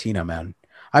that Certina, man.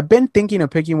 I've been thinking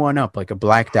of picking one up, like a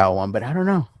blacked out one, but I don't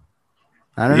know.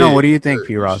 What do you think,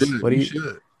 P. Ross?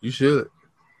 You should.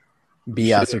 Be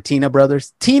Certina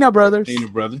Brothers. Tina Brothers.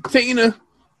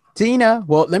 Tina.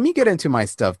 Well, let me get into my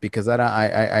stuff because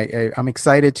I'm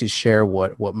excited to share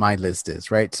what my list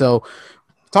is, right? So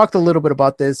talked a little bit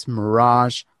about this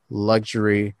Mirage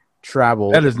Luxury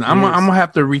Travel. That is, I'm gonna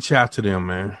have to reach out to them,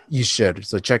 man. You should.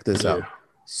 So check this out.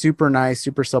 Super nice,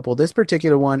 super supple. This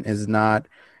particular one is not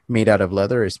made out of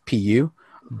leather, it's PU,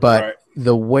 but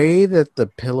the way that the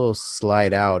pillows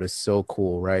slide out is so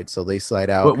cool, right? So they slide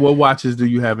out. What watches do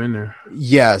you have in there?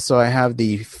 Yeah, so I have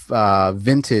the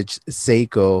vintage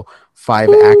Seiko 5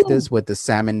 Actus with the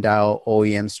salmon dial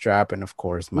OEM strap, and of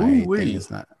course my thing is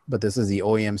not, but this is the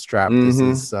OEM strap. This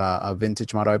is a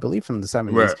vintage model, I believe, from the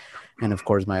 70s, and of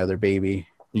course my other baby,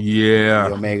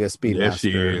 the Omega Speedmaster. Yes,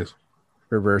 she is.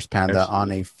 Reverse Panda on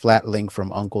a flat link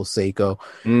from Uncle Seiko.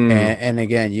 And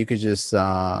again, you could just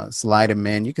slide them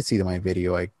in. You can see my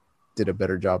video. I did a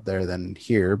better job there than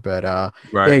here, but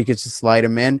yeah, you could just slide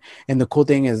them in. And the cool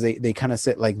thing is they kind of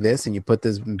sit like this, and you put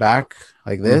this back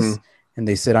like this, and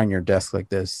they sit on your desk like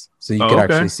this. So you can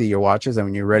actually see your watches, and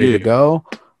when you're ready to go,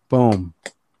 boom,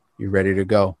 you're ready to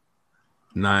go.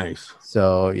 Nice.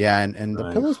 So yeah, and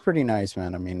the pillow's pretty nice,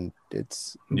 man. I mean,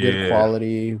 it's good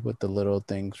quality with the little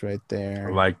things right there.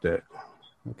 I like that.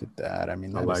 Look at that. I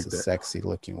mean, that's a sexy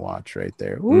looking watch right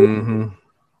there. Ooh.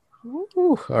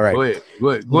 Ooh. All right.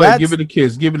 Go ahead. Give it a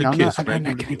kiss. I'm not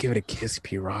gonna give it a kiss,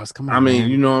 P. Ross. Come on. I mean,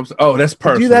 you know what I'm saying? That's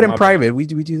personal. We do that in private. We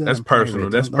do that. That's personal.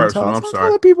 That's personal. I'm sorry.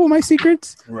 Tell the people my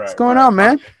secrets. What's going on,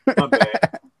 man? My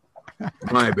bad.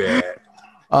 My bad.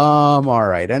 All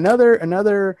right.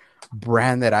 Another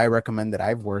brand that I recommend that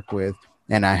I've worked with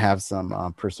and I have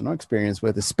some personal experience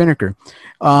with is Spinnaker.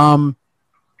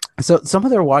 So some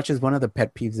of their watches, one of the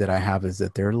pet peeves that I have is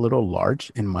that they're a little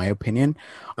large, in my opinion,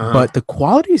 but the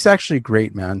quality is actually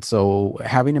great, man. So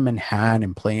having them in hand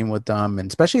and playing with them,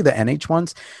 and especially the NH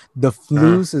ones, the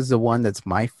Flus is the one that's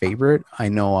my favorite. I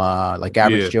know like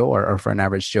Average Joe or friend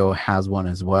Average Joe has one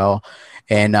as well.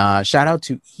 And shout out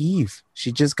to Eve.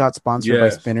 She just got sponsored by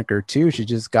Spinnaker too. She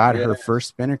just got her first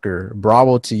Spinnaker.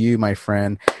 Bravo to you, my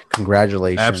friend.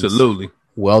 Congratulations. Absolutely.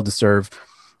 Well deserved.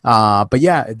 But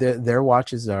yeah, their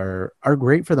watches are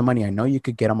great for the money. I know you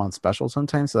could get them on special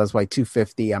sometimes, so that's why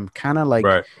 $250. I'm kind of like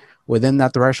within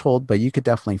that threshold, but you could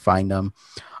definitely find them.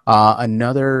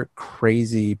 Another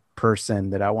crazy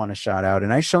person that I want to shout out,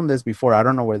 and I've shown this before. I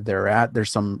don't know where they're at.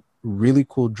 There's some really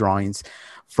cool drawings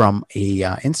from a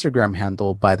Instagram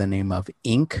handle by the name of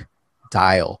Ink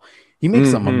Dial. He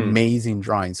makes some amazing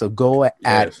drawings. So go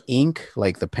at Ink,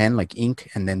 like the pen, like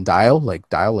ink, and then dial like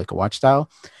a watch dial.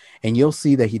 And you'll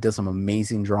see that he does some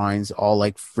amazing drawings, all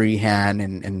like freehand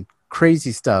and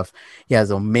crazy stuff. He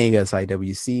has Omegas,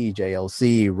 IWC,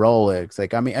 JLC, Rolex.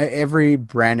 Like, I mean, every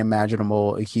brand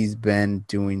imaginable, he's been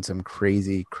doing some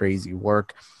crazy, crazy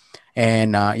work.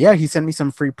 And yeah, he sent me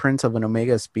some free prints of an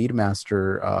Omega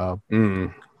Speedmaster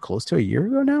close to a year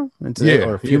ago now,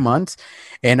 or a few months.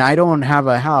 And I don't have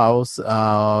a house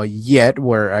yet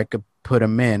where I could put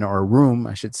them in, or a room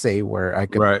I should say, where I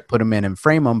could put them in and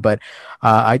frame them, but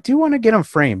I do want to get them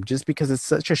framed, just because it's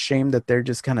such a shame that they're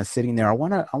just kind of sitting there. I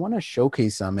want to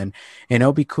showcase them, and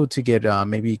it'll be cool to get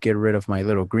maybe get rid of my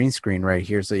little green screen right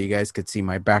here so you guys could see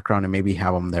my background and maybe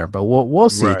have them there, but we'll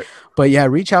see. But yeah,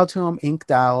 reach out to them. Ink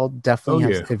Dial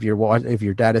definitely if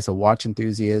your dad is a watch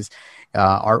enthusiast,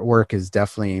 artwork is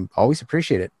definitely always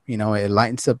appreciated. You know, it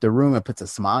lightens up the room, it puts a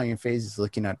smile on your face just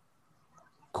looking at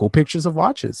cool pictures of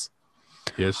watches.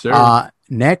 Yes, sir.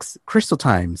 Next, Crystal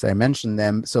Times. I mentioned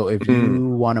them. So if you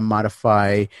want to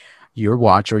modify your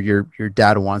watch, or your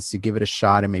dad wants to give it a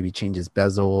shot and maybe change his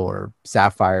bezel or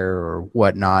sapphire or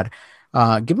whatnot,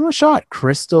 give them a shot.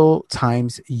 Crystal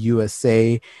Times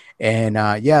USA. And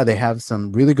yeah, they have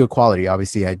some really good quality.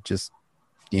 Obviously, I just,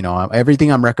 you know,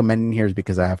 everything I'm recommending here is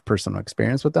because I have personal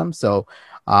experience with them. So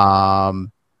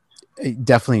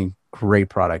definitely great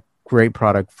product. Great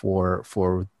product for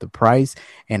the price,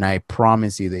 and I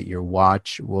promise you that your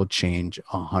watch will change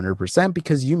 100%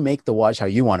 because you make the watch how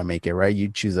you want to make it, right? You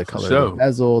choose the color of the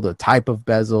bezel, the type of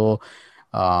bezel,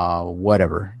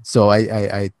 whatever. So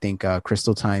I think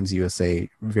Crystal Times USA,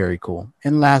 very cool.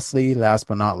 And last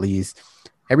but not least,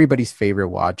 everybody's favorite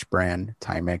watch brand,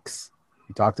 Timex.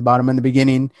 We talked about them in the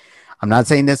beginning. I'm not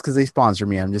saying this because they sponsor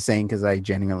me. I'm just saying because I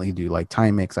genuinely do like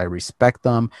Timex. I respect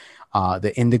them.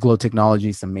 The Indiglo technology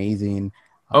is amazing.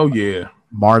 Oh yeah,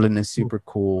 Marlin is super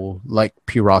cool. Like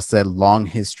P. Ross said, long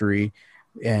history,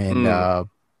 and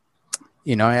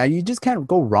you know, you just can't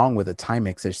go wrong with a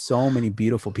Timex. There's so many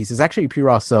beautiful pieces. Actually, P.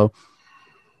 Ross. So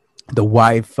the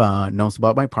wife knows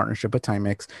about my partnership with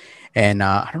Timex, and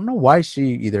I don't know why she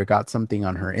either got something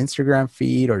on her Instagram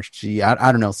feed or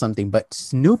I don't know something, but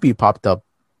Snoopy popped up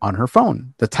on her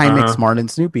phone, the Timex Marlin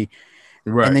Snoopy.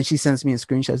 Right. And then she sends me a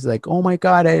screenshot. She's like, "Oh my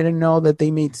God, I didn't know that they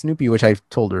made Snoopy," which I've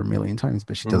told her a million times,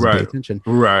 but she doesn't pay attention.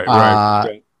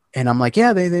 Right. And I'm like,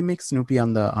 "Yeah, they make Snoopy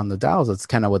on the dials. That's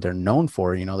kind of what they're known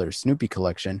for, you know, their Snoopy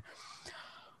collection."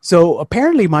 So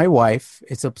apparently, my wife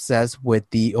is obsessed with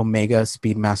the Omega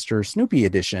Speedmaster Snoopy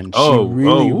edition. She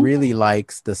really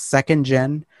likes the second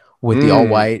gen with the all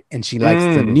white, and she likes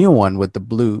the new one with the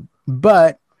blue.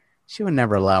 But she would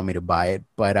never allow me to buy it,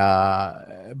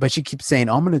 but she keeps saying,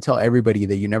 "Oh, I'm going to tell everybody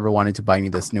that you never wanted to buy me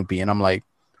the Snoopy," and I'm like,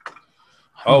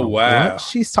 "Oh wow, what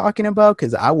she's talking about?"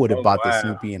 Because I would have bought the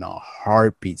Snoopy in a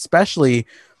heartbeat. Especially,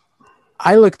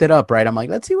 I looked it up, right? I'm like,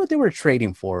 let's see what they were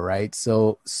trading for, right?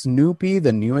 So Snoopy,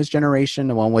 the newest generation,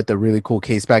 the one with the really cool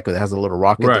case back that has a little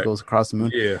rocket that goes across the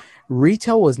moon.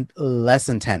 Retail was less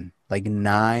than 10, like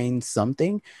 9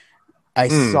 something. I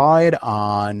saw it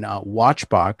on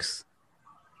Watchbox.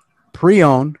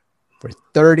 Pre-owned for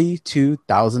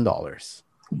 $32,000.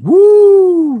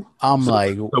 Woo! I'm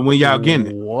like, so when y'all getting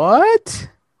it? What?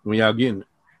 When y'all getting it?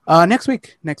 Next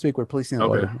week we're placing the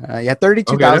order. Yeah,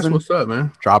 32,000. That's what's up,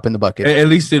 man. Drop in the bucket. At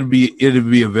least it'll be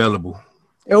available.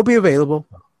 It'll be available.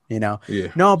 You know.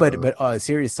 Yeah. No, but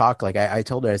serious talk. Like I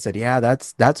told her, I said, yeah,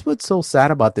 that's what's so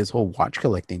sad about this whole watch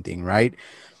collecting thing, right?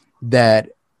 That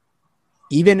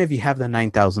even if you have the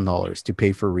 $9,000 to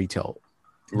pay for retail.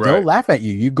 They'll laugh at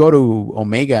you. You go to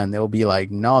Omega and they'll be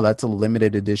like, "No, that's a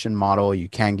limited edition model. You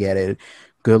can't get it.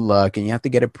 Good luck." And you have to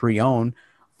get it pre-owned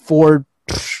for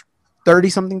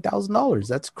 $30-something thousand.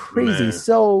 That's crazy. Man.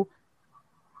 So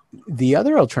the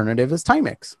other alternative is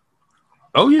Timex.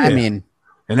 Oh yeah. I mean,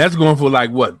 and that's going for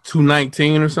like what,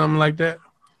 $219 or something like that?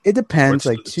 It depends,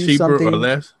 like cheaper something or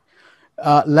less.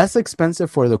 Less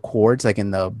expensive for the cords, like in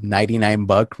the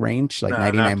 $99 range, like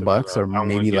 $99 or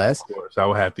maybe less. I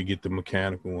would have to get the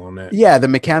mechanical on that. Yeah, the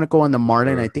mechanical on the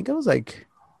Marlin, I think it was like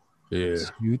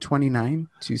 $229,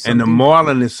 $2something. And the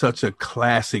Marlin is such a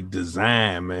classic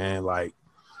design, man. Like,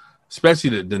 especially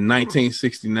the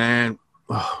 1969.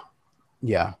 Oh,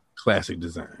 yeah, classic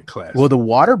design. Classic. Well, the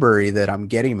Waterbury that I'm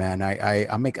getting, man,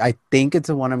 I think it's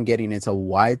the one I'm getting. It's a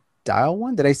wide dial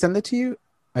one. Did I send it to you?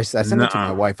 I sent it to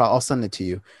my wife. I'll send it to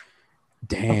you.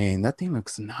 Dang, that thing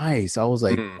looks nice. I was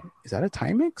like, is that a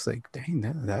Timex? Like, dang,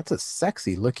 that's a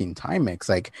sexy looking Timex.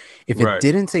 Like, if it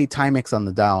didn't say Timex on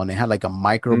the dial and it had like a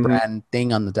micro brand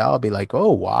thing on the dial, I'd be like,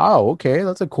 oh, wow, okay,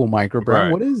 that's a cool micro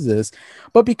brand. What is this?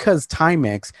 But because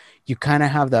Timex, you kind of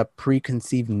have that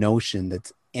preconceived notion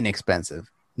that's inexpensive.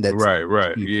 That's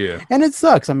right. Yeah. And it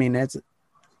sucks. I mean,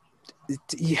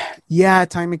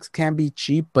 Timex can be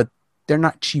cheap, but they're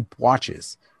not cheap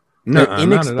watches. They're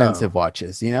inexpensive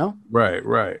watches, you know?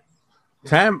 Right.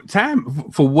 Time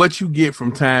for what you get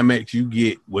from Timex, you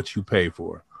get what you pay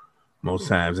for most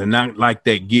times. And not like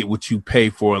that get what you pay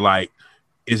for, like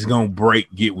it's gonna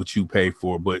break, get what you pay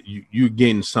for, but you're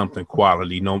getting something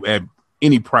quality, at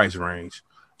any price range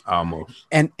almost.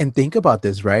 And think about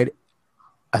this, right?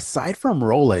 Aside from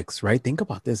Rolex, right? Think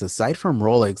about this. Aside from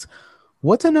Rolex,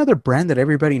 what's another brand that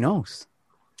everybody knows?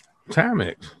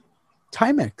 Timex.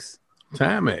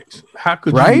 How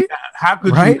could you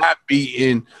not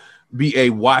be a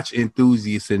watch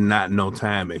enthusiast and not know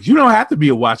Timex? You don't have to be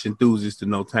a watch enthusiast to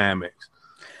know Timex.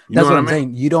 That's what I'm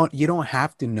saying. You don't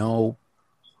have to know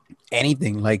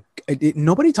anything. Like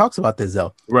nobody talks about this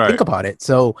though. Right. Think about it.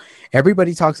 So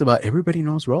everybody knows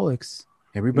Rolex.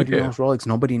 Everybody knows Rolex.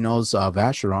 Nobody knows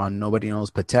Vacheron. Nobody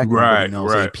knows Patek. Nobody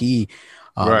knows AP.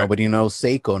 Nobody knows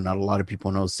Seiko. Not a lot of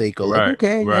people know Seiko. Like,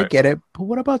 okay, I get it. But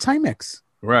what about Timex?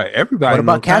 Right. Everybody. What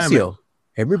about Casio?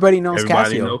 Everybody knows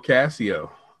Everybody Casio. Know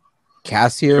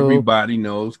Casio. Everybody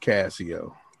knows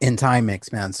Casio. In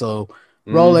Timex, man. So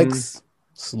Rolex,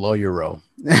 slow your roll.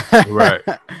 right.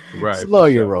 Slow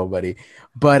your roll, buddy.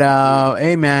 But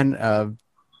hey, man,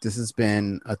 this has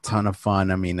been a ton of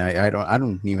fun. I mean, I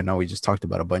don't even know. We just talked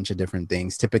about a bunch of different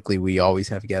things. Typically, we always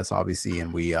have guests, obviously,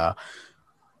 and we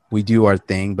do our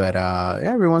thing. But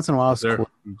every once in a while, it's cool.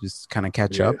 We just kind of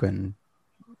catch up and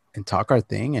talk our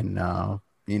thing. And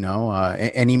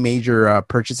any major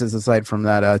purchases aside from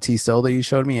that Tissot that you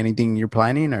showed me? Anything you're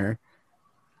planning or?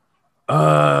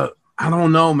 I I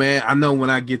don't know, man. I know when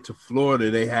I get to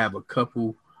Florida, they have a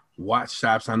couple watch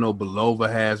shops. I know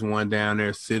Belova has one down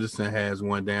there. Citizen has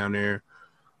one down there.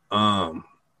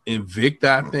 Invicta,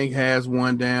 I think, has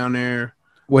one down there.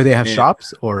 Where they have And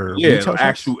shops or retail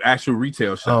shops? actual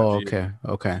retail shops. Oh, okay,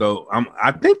 okay. So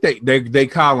I think they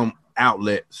call them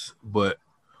outlets, but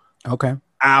okay,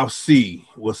 I'll see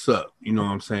what's up. You know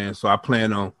what I'm saying? So I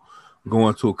plan on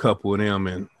going to a couple of them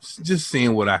and just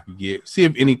seeing what I can get. See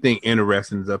if anything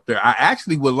interesting is up there. I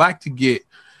actually would like to get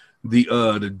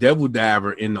the Devil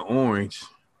Diver in the orange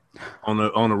on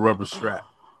a rubber strap.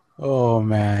 Oh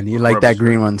man, you like that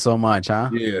green one so much, huh?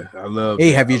 Yeah, I love.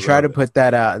 Hey, have you tried to put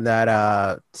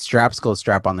that skull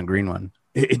strap on the green one?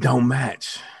 It don't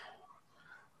match.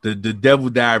 The Devil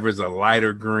Diver is a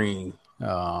lighter green.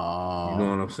 Oh, you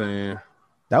know what I'm saying?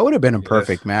 That would have been a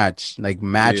perfect match, like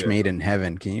made in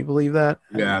heaven. Can you believe that?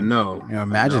 Yeah, I know. You know,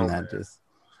 imagine that. Just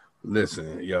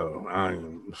listen, yo,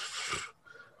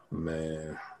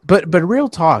 man. But real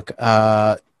talk.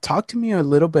 Talk to me a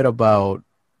little bit about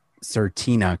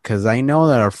Certina, because I know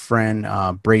that our friend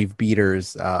Brave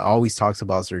Beaters always talks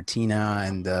about Certina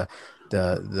and the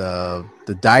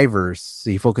divers.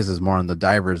 He focuses more on the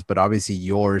divers, but obviously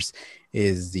yours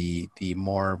is the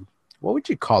more, what would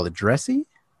you call it? Dressy?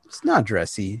 It's not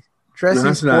dressy. Dressy, no,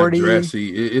 it's sporty. Not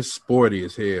dressy. It's sporty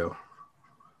as hell.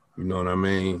 You know what I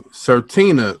mean?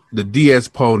 Certina, the DS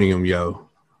Podium, yo.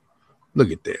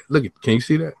 Look at that. Can you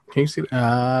see that?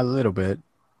 A little bit.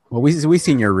 Well, we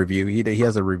seen your review. He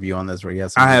has a review on this where he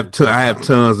has. I have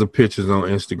tons of pictures on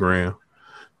Instagram.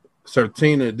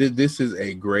 Certina, this is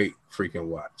a great freaking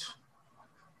watch.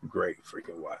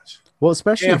 Well,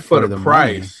 especially for the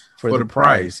price. For the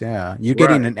price, yeah. You're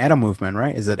getting an ETA movement,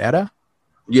 right? Is it ETA?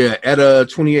 Yeah, ETA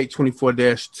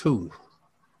 2824-2.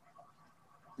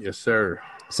 Yes, sir.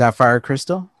 Sapphire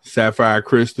crystal,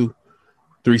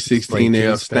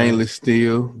 316L stainless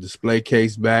steel, display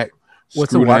case back.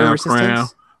 What's the water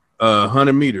resistance?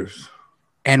 100 meters.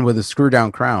 And with a screw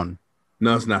down crown.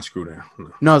 No, it's not screw down.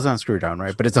 No, it's not screw down,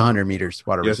 right? But it's 100 meters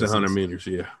water resistance. Yes, 100 meters,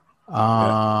 yeah.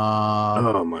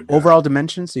 Oh my God. Overall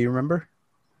dimensions, do you remember?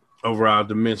 Overall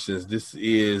dimensions. This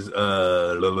is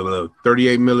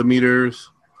 38 millimeters.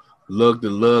 The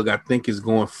lug, I think, is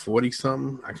going 40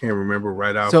 something. I can't remember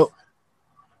right off. So,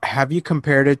 have you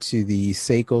compared it to the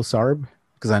Seiko Sarb?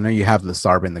 Because I know you have the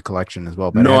Sarb in the collection as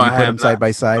well. But no, have I you put them side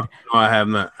by side. No, I have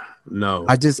not. No.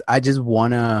 I just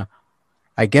wanna.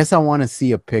 I guess I want to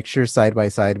see a picture side by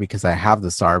side because I have the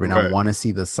Sarb and I want to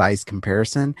see the size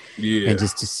comparison. Yeah. And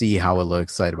just to see how it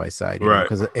looks side by side. Right.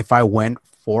 Because if I went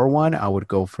for one, I would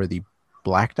go for the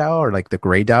black dial or like the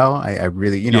gray dial. I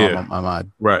really, I'm a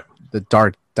right. The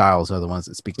dark dials are the ones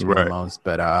that speak to me the most.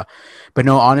 But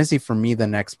no, honestly, for me, the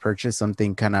next purchase,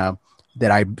 something kind of that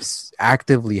I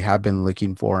actively have been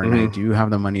looking for, and I do have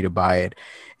the money to buy it,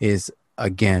 is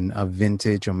again a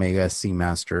vintage Omega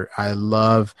Seamaster. I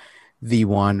love the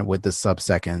one with the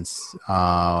sub-seconds.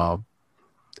 I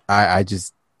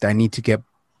need to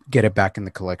get it back in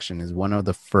the collection. Is one of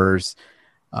the first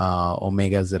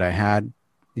Omegas that I had.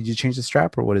 Did you change the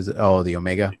strap or what is it? Oh, the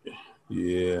Omega.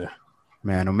 Yeah.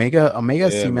 Man, Omega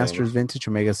Seamasters, vintage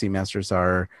Omega Seamasters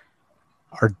are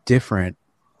different.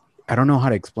 I don't know how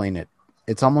to explain it.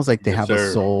 It's almost like they have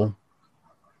a soul,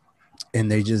 and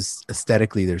they just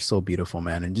aesthetically they're so beautiful,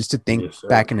 man. And just to think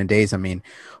back in the days, I mean,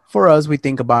 for us we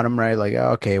think about them, right? Like,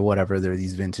 okay, whatever, they're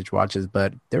these vintage watches,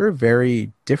 but they were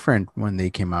very different when they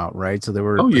came out, right? So they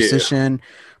were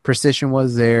precision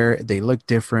was there. They looked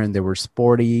different. They were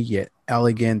sporty yet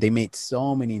elegant. They made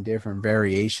so many different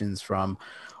variations from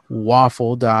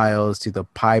waffle dials to the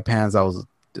pie pans. That was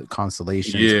the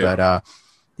constellations, but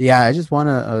I just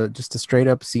want just a straight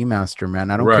up Seamaster,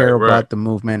 man. I don't care about the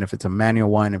movement. If it's a manual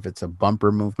one, if it's a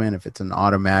bumper movement, if it's an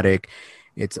automatic,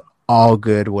 it's all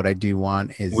good. What I do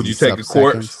want is, would you take a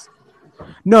quartz?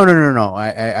 No.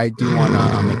 I do want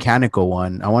a mechanical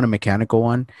one. I want a mechanical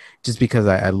one just because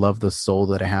I love the soul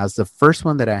that it has. The first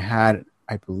one that I had,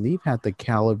 I believe, had the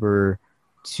caliber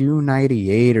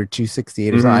 298 or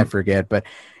 268 or something, I forget, but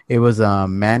it was a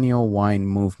manual wind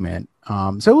movement.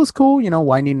 So it was cool,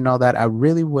 winding and all that. I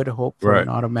really would hope for an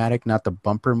automatic, not the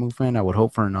bumper movement. I would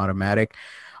hope for an automatic,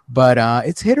 but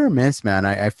it's hit or miss, man.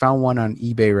 I found one on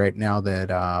eBay right now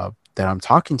that I'm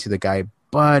talking to the guy,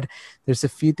 but there's a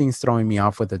few things throwing me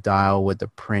off with the dial, with the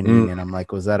printing, and I'm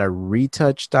like, was that a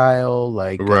retouch dial?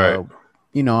 Like,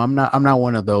 I'm not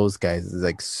one of those guys that's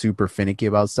like super finicky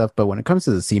about stuff. But when it comes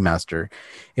to the Seamaster,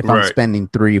 if I'm spending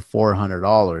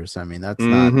 $300-400, I mean, that's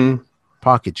not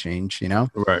pocket change,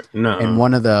 Right. No. And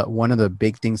one of the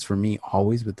big things for me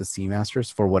always with the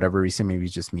Seamasters, for whatever reason, maybe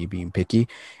it's just me being picky,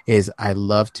 is I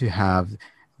love to have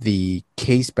the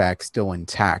case back still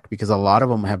intact, because a lot of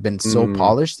them have been so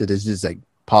polished that it's just like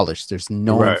polished. There's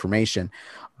no information.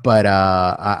 But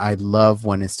I love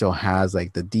when it still has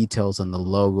like the details and the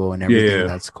logo and everything.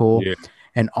 That's cool. Yeah.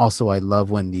 And also I love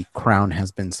when the crown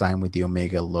has been signed with the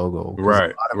Omega logo.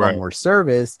 Right. A lot of them were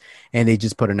service and they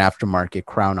just put an aftermarket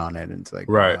crown on it. And it's like,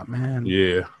 oh, man.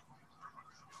 Yeah,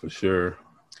 for sure.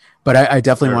 But I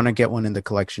definitely want to get one in the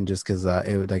collection just because,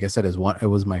 like I said, it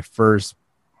was my first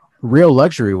real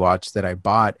luxury watch that I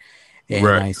bought, and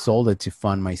I sold it to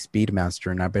fund my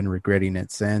Speedmaster, and I've been regretting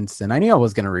it since. And I knew I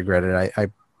was going to regret it.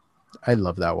 I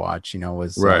love that watch. You know,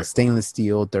 it was stainless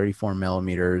steel, 34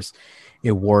 millimeters.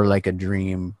 It wore like a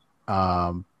dream.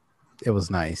 It was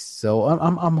nice. So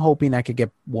I'm hoping I could get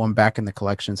one back in the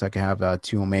collection so I could have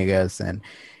 2 Omegas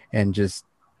and just,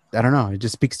 I don't know. It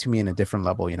just speaks to me in a different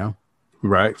level, you know?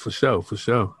 Right. For sure.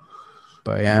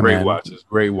 But yeah, great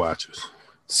watches.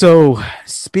 So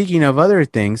speaking of other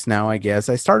things now, I guess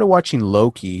I started watching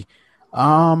Loki.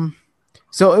 So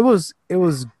it was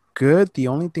good. The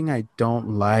only thing I don't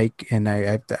like, and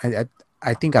I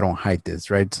think I don't hide this,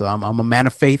 right? So I'm a man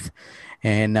of faith,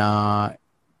 and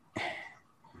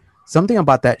something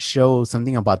about that show,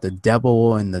 something about the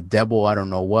devil, I don't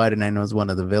know what, and I know it's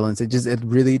one of the villains. It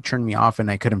really turned me off,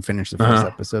 and I couldn't finish the first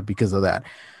episode because of that.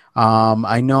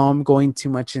 I know I'm going too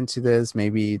much into this.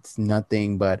 Maybe it's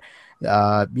nothing, but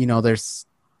there's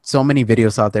so many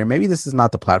videos out there. Maybe this is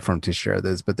not the platform to share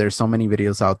this, but there's so many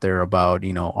videos out there about,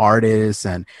 artists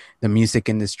and the music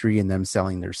industry and them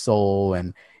selling their soul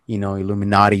and,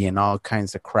 Illuminati and all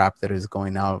kinds of crap that is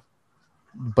going out,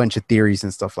 a bunch of theories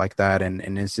and stuff like that. And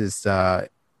it's just,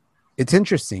 it's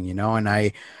interesting, and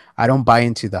I don't buy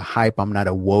into the hype. I'm not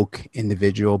a woke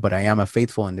individual, but I am a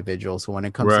faithful individual. So when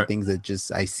it comes to things that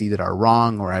just I see that are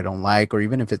wrong or I don't like, or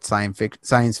even if it's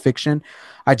science fiction,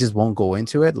 I just won't go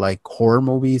into it, like horror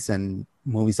movies and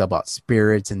movies about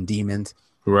spirits and demons.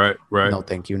 Right. No,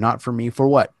 thank you. Not for me. For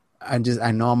what? I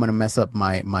know I'm going to mess up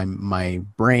my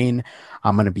brain.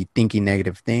 I'm going to be thinking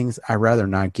negative things. I'd rather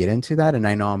not get into that. And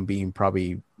I know I'm being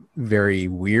probably very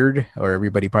weird, or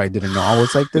everybody probably didn't know I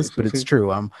was like this, but it's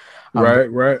true. I'm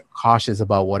right cautious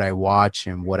about what I watch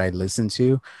and what I listen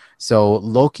to. So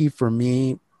Loki, for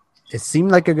me, it seemed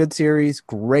like a good series,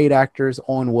 great actors.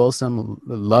 Owen Wilson,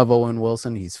 love Owen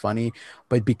Wilson, he's funny,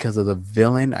 but because of the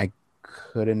villain, I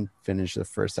couldn't finish the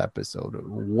first episode.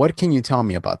 What can you tell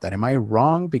me about that? Am I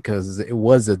wrong? Because it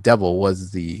was the devil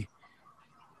was the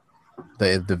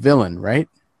villain, right?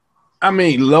 I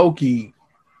mean, Loki,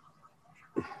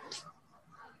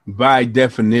 by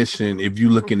definition, if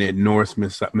you're looking at Norse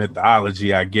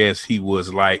mythology, I guess he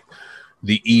was like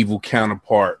the evil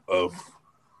counterpart of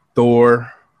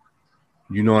Thor.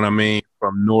 You know what I mean?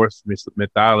 From Norse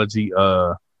mythology,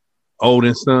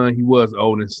 Odin's son. He was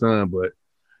Odin's son, but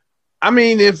I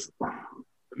mean,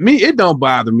 it don't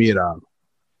bother me at all.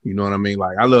 You know what I mean?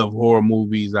 Like, I love horror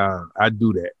movies. I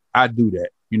do that. I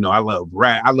love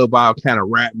rap. I love all kind of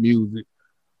rap music.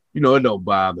 It don't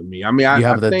bother me. I mean, you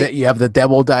have the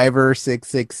Devil Diver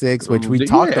 666, which we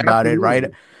talked about it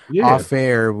right off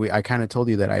air. I kind of told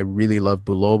you that I really love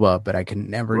Buloba, but I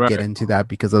can never get into that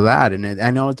because of that. And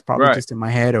I know it's probably just in my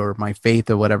head or my faith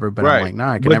or whatever, but I'm like,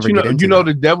 nah, I can never get into that.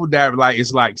 The Devil Diver, like,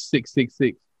 it's like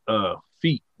 666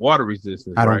 feet water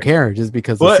resistance. I don't care just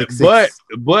because.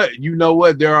 But you know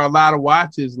what? There are a lot of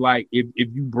watches. Like if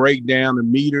you break down the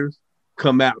meters,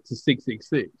 come out to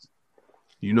 666.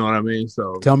 You know what I mean?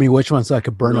 So tell me which one so I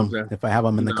could burn them if I have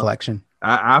them in the collection.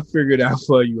 I figured it out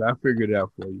for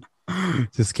you.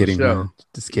 Just kidding, man.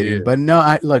 Just kidding. Yeah. But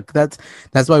no, look, that's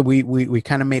why we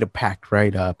kind of made a pact,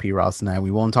 right? P. Ross and I.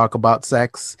 We won't talk about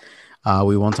sex.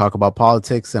 We won't talk about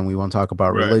politics, and we won't talk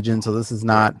about religion. So this is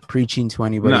not preaching to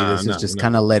anybody. This is just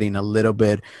kind of letting a little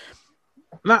bit.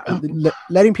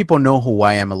 Letting people know who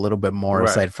I am a little bit more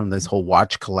aside from this whole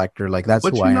watch collector. Like that's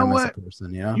who I am as a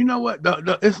person, You know what?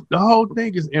 The whole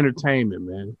thing is entertainment,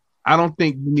 man. I don't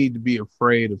think you need to be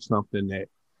afraid of something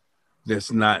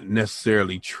that's not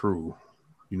necessarily true.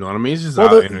 You know what I mean? It's just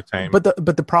entertainment.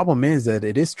 But the problem is that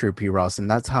it is true, P. Ross, and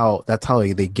that's how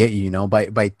they get you,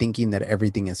 by thinking that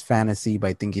everything is fantasy,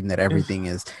 by thinking that everything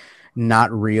is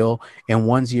not real. And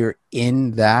once you're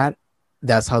in that,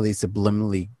 that's how they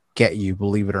subliminally get you,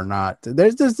 believe it or not.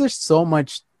 There's so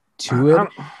much to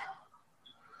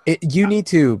it. You need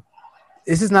to.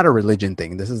 This is not a religion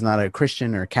thing. This is not a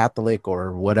Christian or Catholic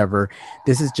or whatever.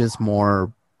 This is just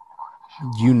more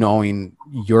you knowing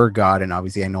your God, and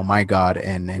obviously I know my God,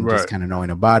 and just kind of knowing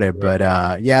about it. But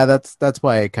that's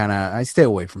why I stay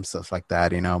away from stuff like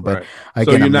that, But again,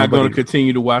 so you're not going to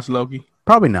continue to watch Loki?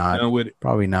 Probably not.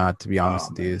 Probably not, to be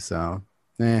honest with you. So,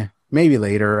 Maybe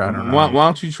later. I don't know. Why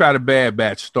don't you try the Bad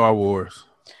Batch, Star Wars?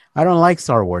 I don't like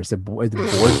Star Wars. It bores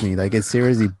me. Like it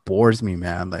seriously bores me,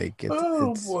 man. Like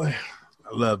Oh it's boy,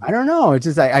 I love I it. don't know. It's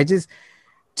just I just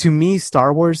to me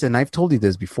Star Wars, and I've told you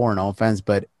this before in all fans,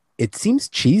 but it seems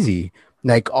cheesy.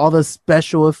 Like all the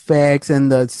special effects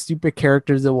and the stupid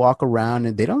characters that walk around,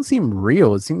 and they don't seem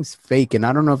real. It seems fake, and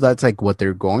I don't know if that's like what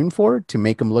they're going for to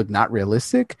make them look not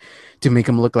realistic, to make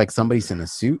them look like somebody's in a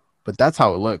suit. But that's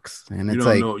how it looks, and You it's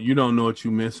don't like, know. You don't know what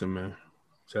you're missing, man. I'm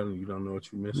telling you, you don't know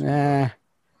what you're missing. eh,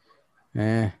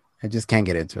 I just can't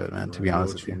get into it, man. You To don't be know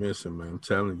honest what with you're you. missing, man. I'm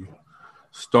telling you.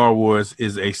 Star Wars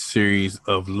is a series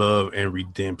of love and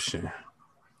redemption.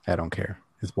 I don't care.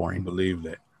 It's boring. Believe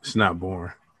that. It's not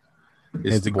boring.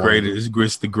 It's It's the boring. greatest.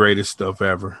 It's the greatest stuff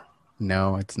ever.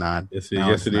 No, it's not. Yes, No,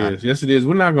 yes, it's it not. is. Yes, it is.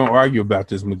 We're not gonna argue about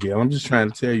this, Miguel. I'm just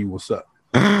trying to tell you what's up.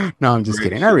 No, I'm just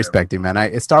kidding. Greatest I shit respect you,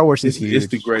 man. Star Wars is It's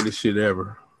the huge. greatest shit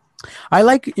ever. I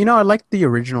like the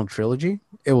original trilogy.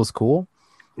 It was cool.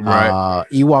 Right.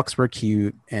 Ewoks were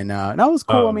cute, and that was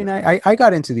cool. I mean, I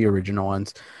got into the original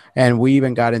ones, and we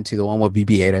even got into the one with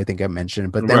BB-8. I think I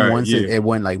mentioned, but then Right, once yeah. it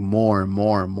went like more and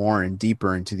more and more and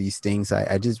deeper into these things,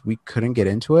 I just we couldn't get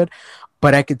into it.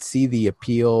 But I could see the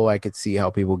appeal. I could see how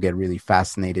people get really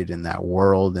fascinated in that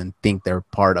world and think they're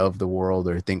part of the world,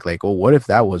 or think like, oh, what if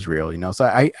that was real? You know. So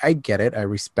I get it. I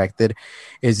respect it.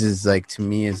 It's just like, to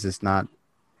me, is just not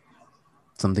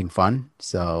something fun.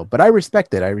 So, but I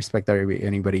respect it. I respect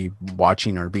anybody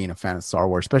watching or being a fan of Star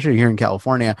Wars, especially here in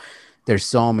California. There's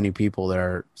so many people that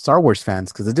are Star Wars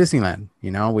fans because of Disneyland.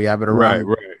 You know, we have it around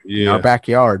Right. in our Yeah.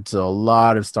 backyard. So a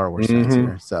lot of Star Wars fans Mhm.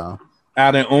 here. So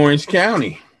Out in Orange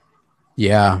County.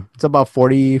 yeah, it's about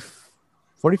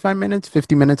 45 minutes,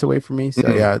 50 minutes away from me. So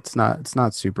Mhm. yeah, it's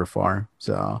not super far.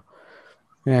 So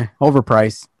yeah,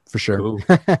 overpriced for sure. Cool.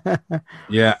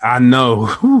 Yeah, I know.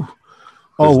 Whew.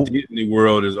 'Cause Oh, Disney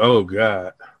World is, oh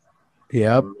God.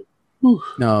 yep. Whew.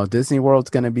 No, Disney World's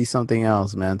gonna be something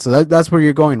else, man. So that's where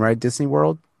you're going, right? Disney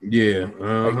World. Yeah.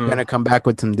 Are you Uh-huh. gonna come back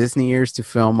with some Disney ears to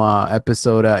film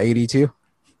episode 82?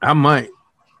 I might.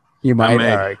 You I might.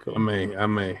 may. All right, cool. I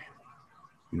may.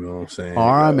 You know what I'm saying?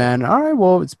 All right, man. All right.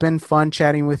 Well, it's been fun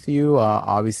chatting with you.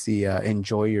 Obviously,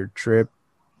 enjoy your trip.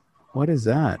 What is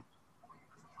that?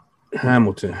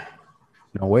 Hamilton.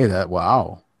 No way.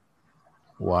 Wow.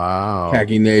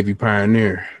 Khaki Navy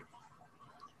Pioneer.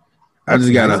 That's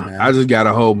nice, man. I just got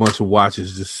a whole bunch of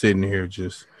watches just sitting here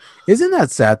just. Isn't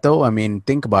that sad though? I mean,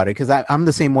 think about it, because I'm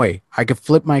the same way. I could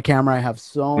flip my camera. I have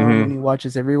so many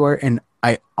watches everywhere, and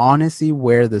I honestly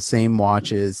wear the same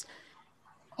watches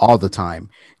all the time,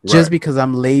 just because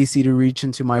I'm lazy to reach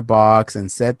into my box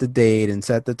and set the date and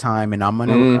set the time, and I'm in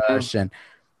a rush. And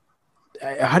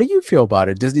how do you feel about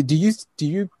it? Do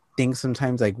you think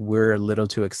sometimes like we're a little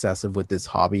too excessive with this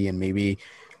hobby, and maybe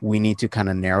we need to kind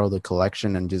of narrow the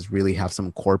collection and just really have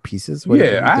some core pieces? What do you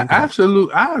think?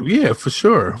 Absolutely. Yeah, for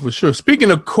sure.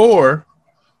 Speaking of core,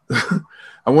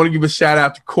 I want to give a shout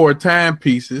out to Core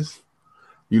Timepieces.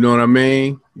 You know what I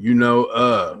mean? You know,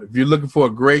 if you're looking for a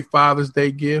great Father's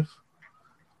Day gift,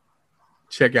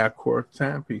 check out Core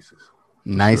Timepieces.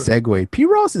 Nice segue. P.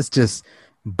 Ross is just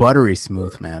buttery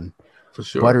smooth, man. For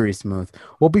sure. Buttery smooth.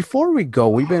 Well, before we go,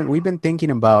 we've been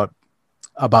thinking about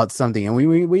something, and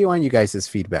we want you guys'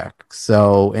 feedback.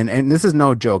 So, and this is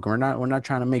no joke. We're not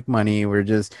trying to make money. We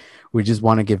just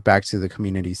want to give back to the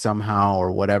community somehow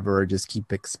or whatever. Just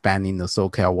keep expanding the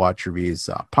SoCal Watch Reviews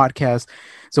podcast.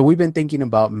 So we've been thinking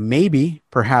about maybe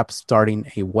perhaps starting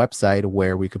a website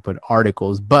where we could put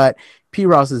articles, but P.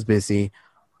 Ross is busy.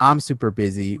 I'm super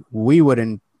busy. We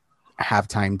wouldn't have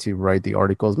time to write the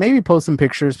articles. Maybe post some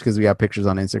pictures, because we have pictures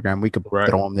on Instagram. We could throw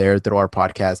them there, throw our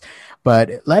podcast.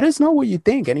 But let us know what you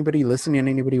think. Anybody listening,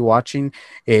 anybody watching,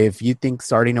 if you think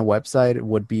starting a website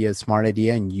would be a smart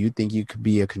idea and you think you could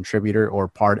be a contributor or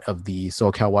part of the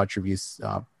SoCal Watch Reviews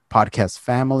podcast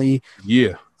family,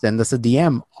 send us a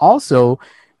DM. Also,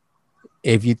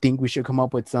 if you think we should come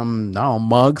up with some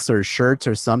mugs or shirts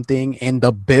or something in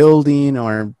the building,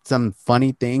 or some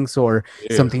funny things, or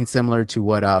something similar to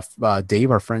what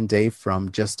Dave, our friend Dave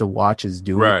from Just a Watch, is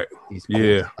doing. These cool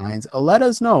designs. Let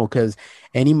us know, because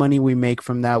any money we make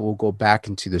from that will go back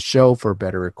into the show for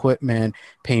better equipment,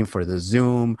 paying for the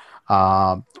Zoom,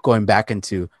 going back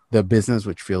into the business,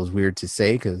 which feels weird to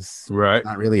say because it's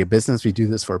not really a business. We do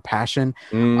this for passion,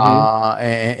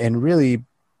 and really,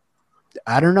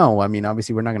 I don't know. I mean,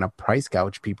 obviously, we're not going to price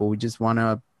gouge people. We just want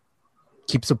to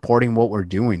keep supporting what we're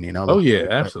doing, you know? Oh, yeah,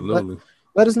 absolutely.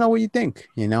 Let us know what you think.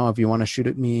 You know, if you want to shoot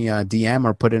at me a DM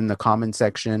or put it in the comment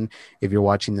section, if you're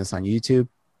watching this on YouTube,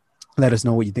 let us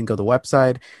know what you think of the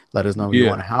website. Let us know if you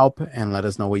want to help, and let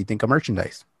us know what you think of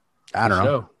merchandise. I don't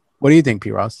know. What do you think, P.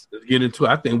 Ross? Let's get into it.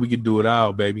 I think we could do it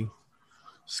all, baby.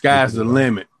 Sky's the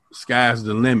limit. Sky's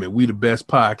the limit. We the best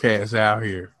podcast out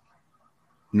here.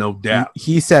 No doubt.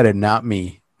 He said it, not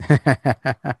me.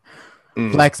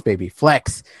 Flex, baby.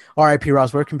 Flex. All right, P.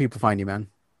 Ross, where can people find you, man?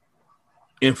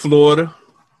 In Florida.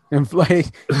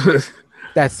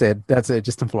 That's it.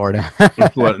 Just in Florida. In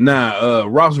Florida. Nah,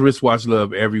 Ross Wristwatch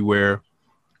Love everywhere.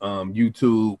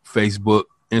 YouTube, Facebook,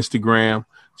 Instagram.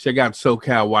 Check out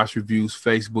SoCal Watch Reviews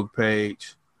Facebook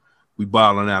page. We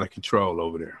balling out of control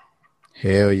over there.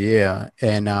 Hell yeah.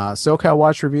 And SoCal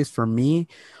Watch Reviews for me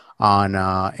on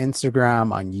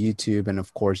Instagram, on YouTube, and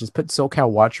of course, just put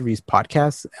SoCal Watch Reviews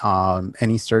podcast,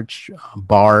 any search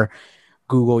bar,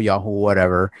 Google, Yahoo,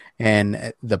 whatever,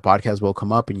 and the podcast will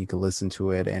come up and you can listen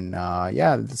to it. And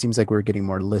yeah, it seems like we're getting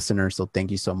more listeners, so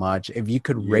thank you so much. If you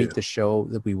could rate the show,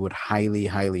 that we would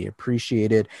highly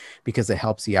appreciate it, because it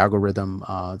helps the algorithm.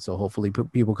 So hopefully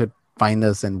people could find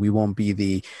us, and we won't be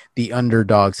the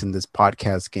underdogs in this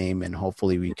podcast game, and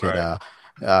hopefully we could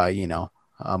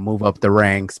move up the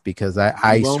ranks, because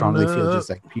I strongly feel just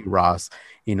like P. Ross,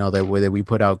 that way that we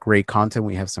put out great content.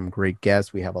 We have some great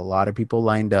guests. We have a lot of people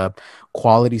lined up.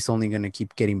 Quality's only going to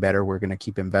keep getting better. We're going to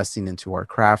keep investing into our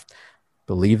craft.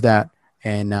 Believe that.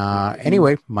 And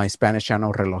anyway, my Spanish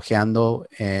channel, Relojeando,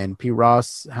 and P.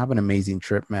 Ross, have an amazing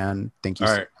trip, man. Thank you.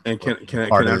 All right. And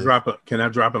can I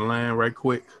drop a line right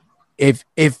quick? If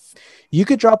you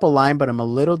could drop a line, but I'm a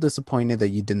little disappointed that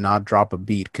you did not drop a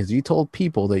beat, because you told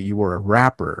people that you were a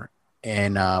rapper,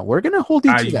 and we're gonna hold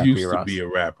you to that. I used to be a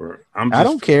rapper. I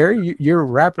don't care. You're a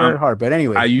rapper at heart. But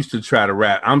anyway, I used to try to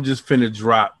rap. I'm just finna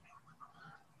drop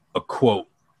a quote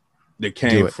that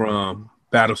came from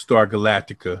Battlestar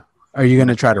Galactica. Are you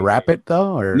gonna try to rap it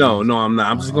though? Or no, I'm not.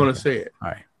 I'm just gonna say it. All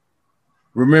right.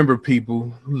 Remember,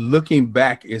 people, looking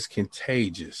back is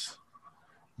contagious.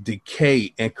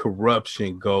 Decay and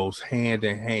corruption goes hand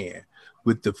in hand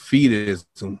with the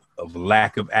defeatism of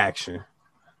lack of action.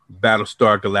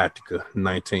 Battlestar Galactica,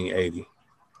 1980.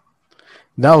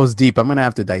 That was deep. I'm gonna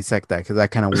have to dissect that, because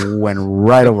that kind of went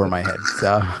right over my head.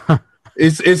 So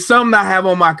it's something I have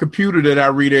on my computer that I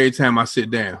read every time I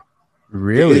sit down.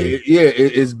 Really?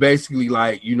 It's basically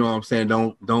like, you know what I'm saying,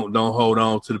 don't hold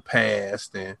on to the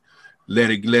past and let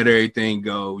everything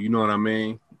go. You know what I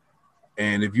mean?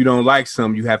 And if you don't like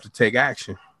something, you have to take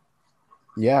action.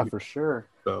 Yeah, for sure.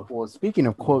 So. Well, speaking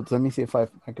of quotes, let me see if I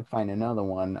could find another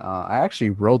one. I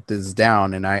actually wrote this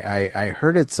down, and I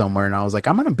heard it somewhere, and I was like,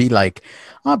 I'll be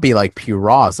like P.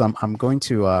 Ross. I'm going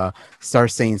to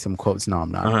start saying some quotes. No,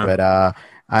 I'm not. But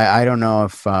I don't know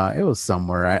if it was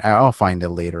somewhere. I'll find it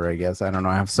later, I guess. I don't know.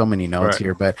 I have so many notes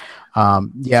here, but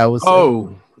yeah, it was.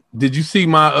 Oh, did you see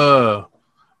my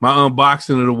my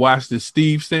unboxing of the watch that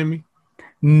Steve sent me?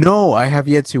 No, I have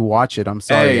yet to watch it. I'm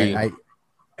sorry.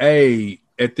 Hey,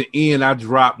 at the end, I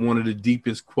dropped one of the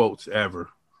deepest quotes ever.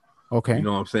 Okay. You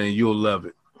know what I'm saying? You'll love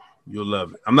it. You'll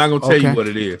love it. I'm not going to tell you what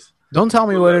it is. Don't tell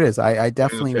me what it is. I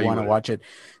definitely want to watch it.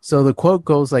 So the quote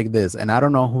goes like this, and I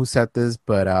don't know who said this,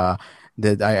 but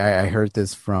that I heard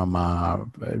this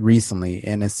from recently,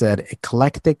 and it said,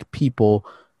 eclectic people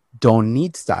don't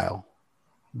need style.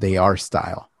 They are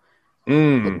style.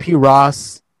 But P.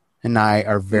 Ross and I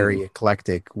are very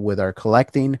eclectic with our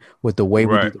collecting, with the way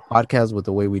we do the podcast, with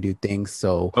the way we do things.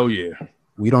 So,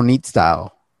 we don't need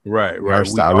style. Right. Our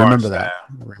style. Remember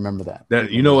that. That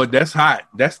you know what? That's hot.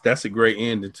 That's a great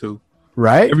ending too.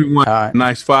 Right. Everyone,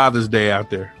 nice Father's Day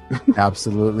out there.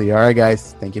 Absolutely. All right,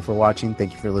 guys. Thank you for watching.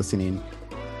 Thank you for listening.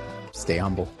 Stay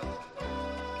humble.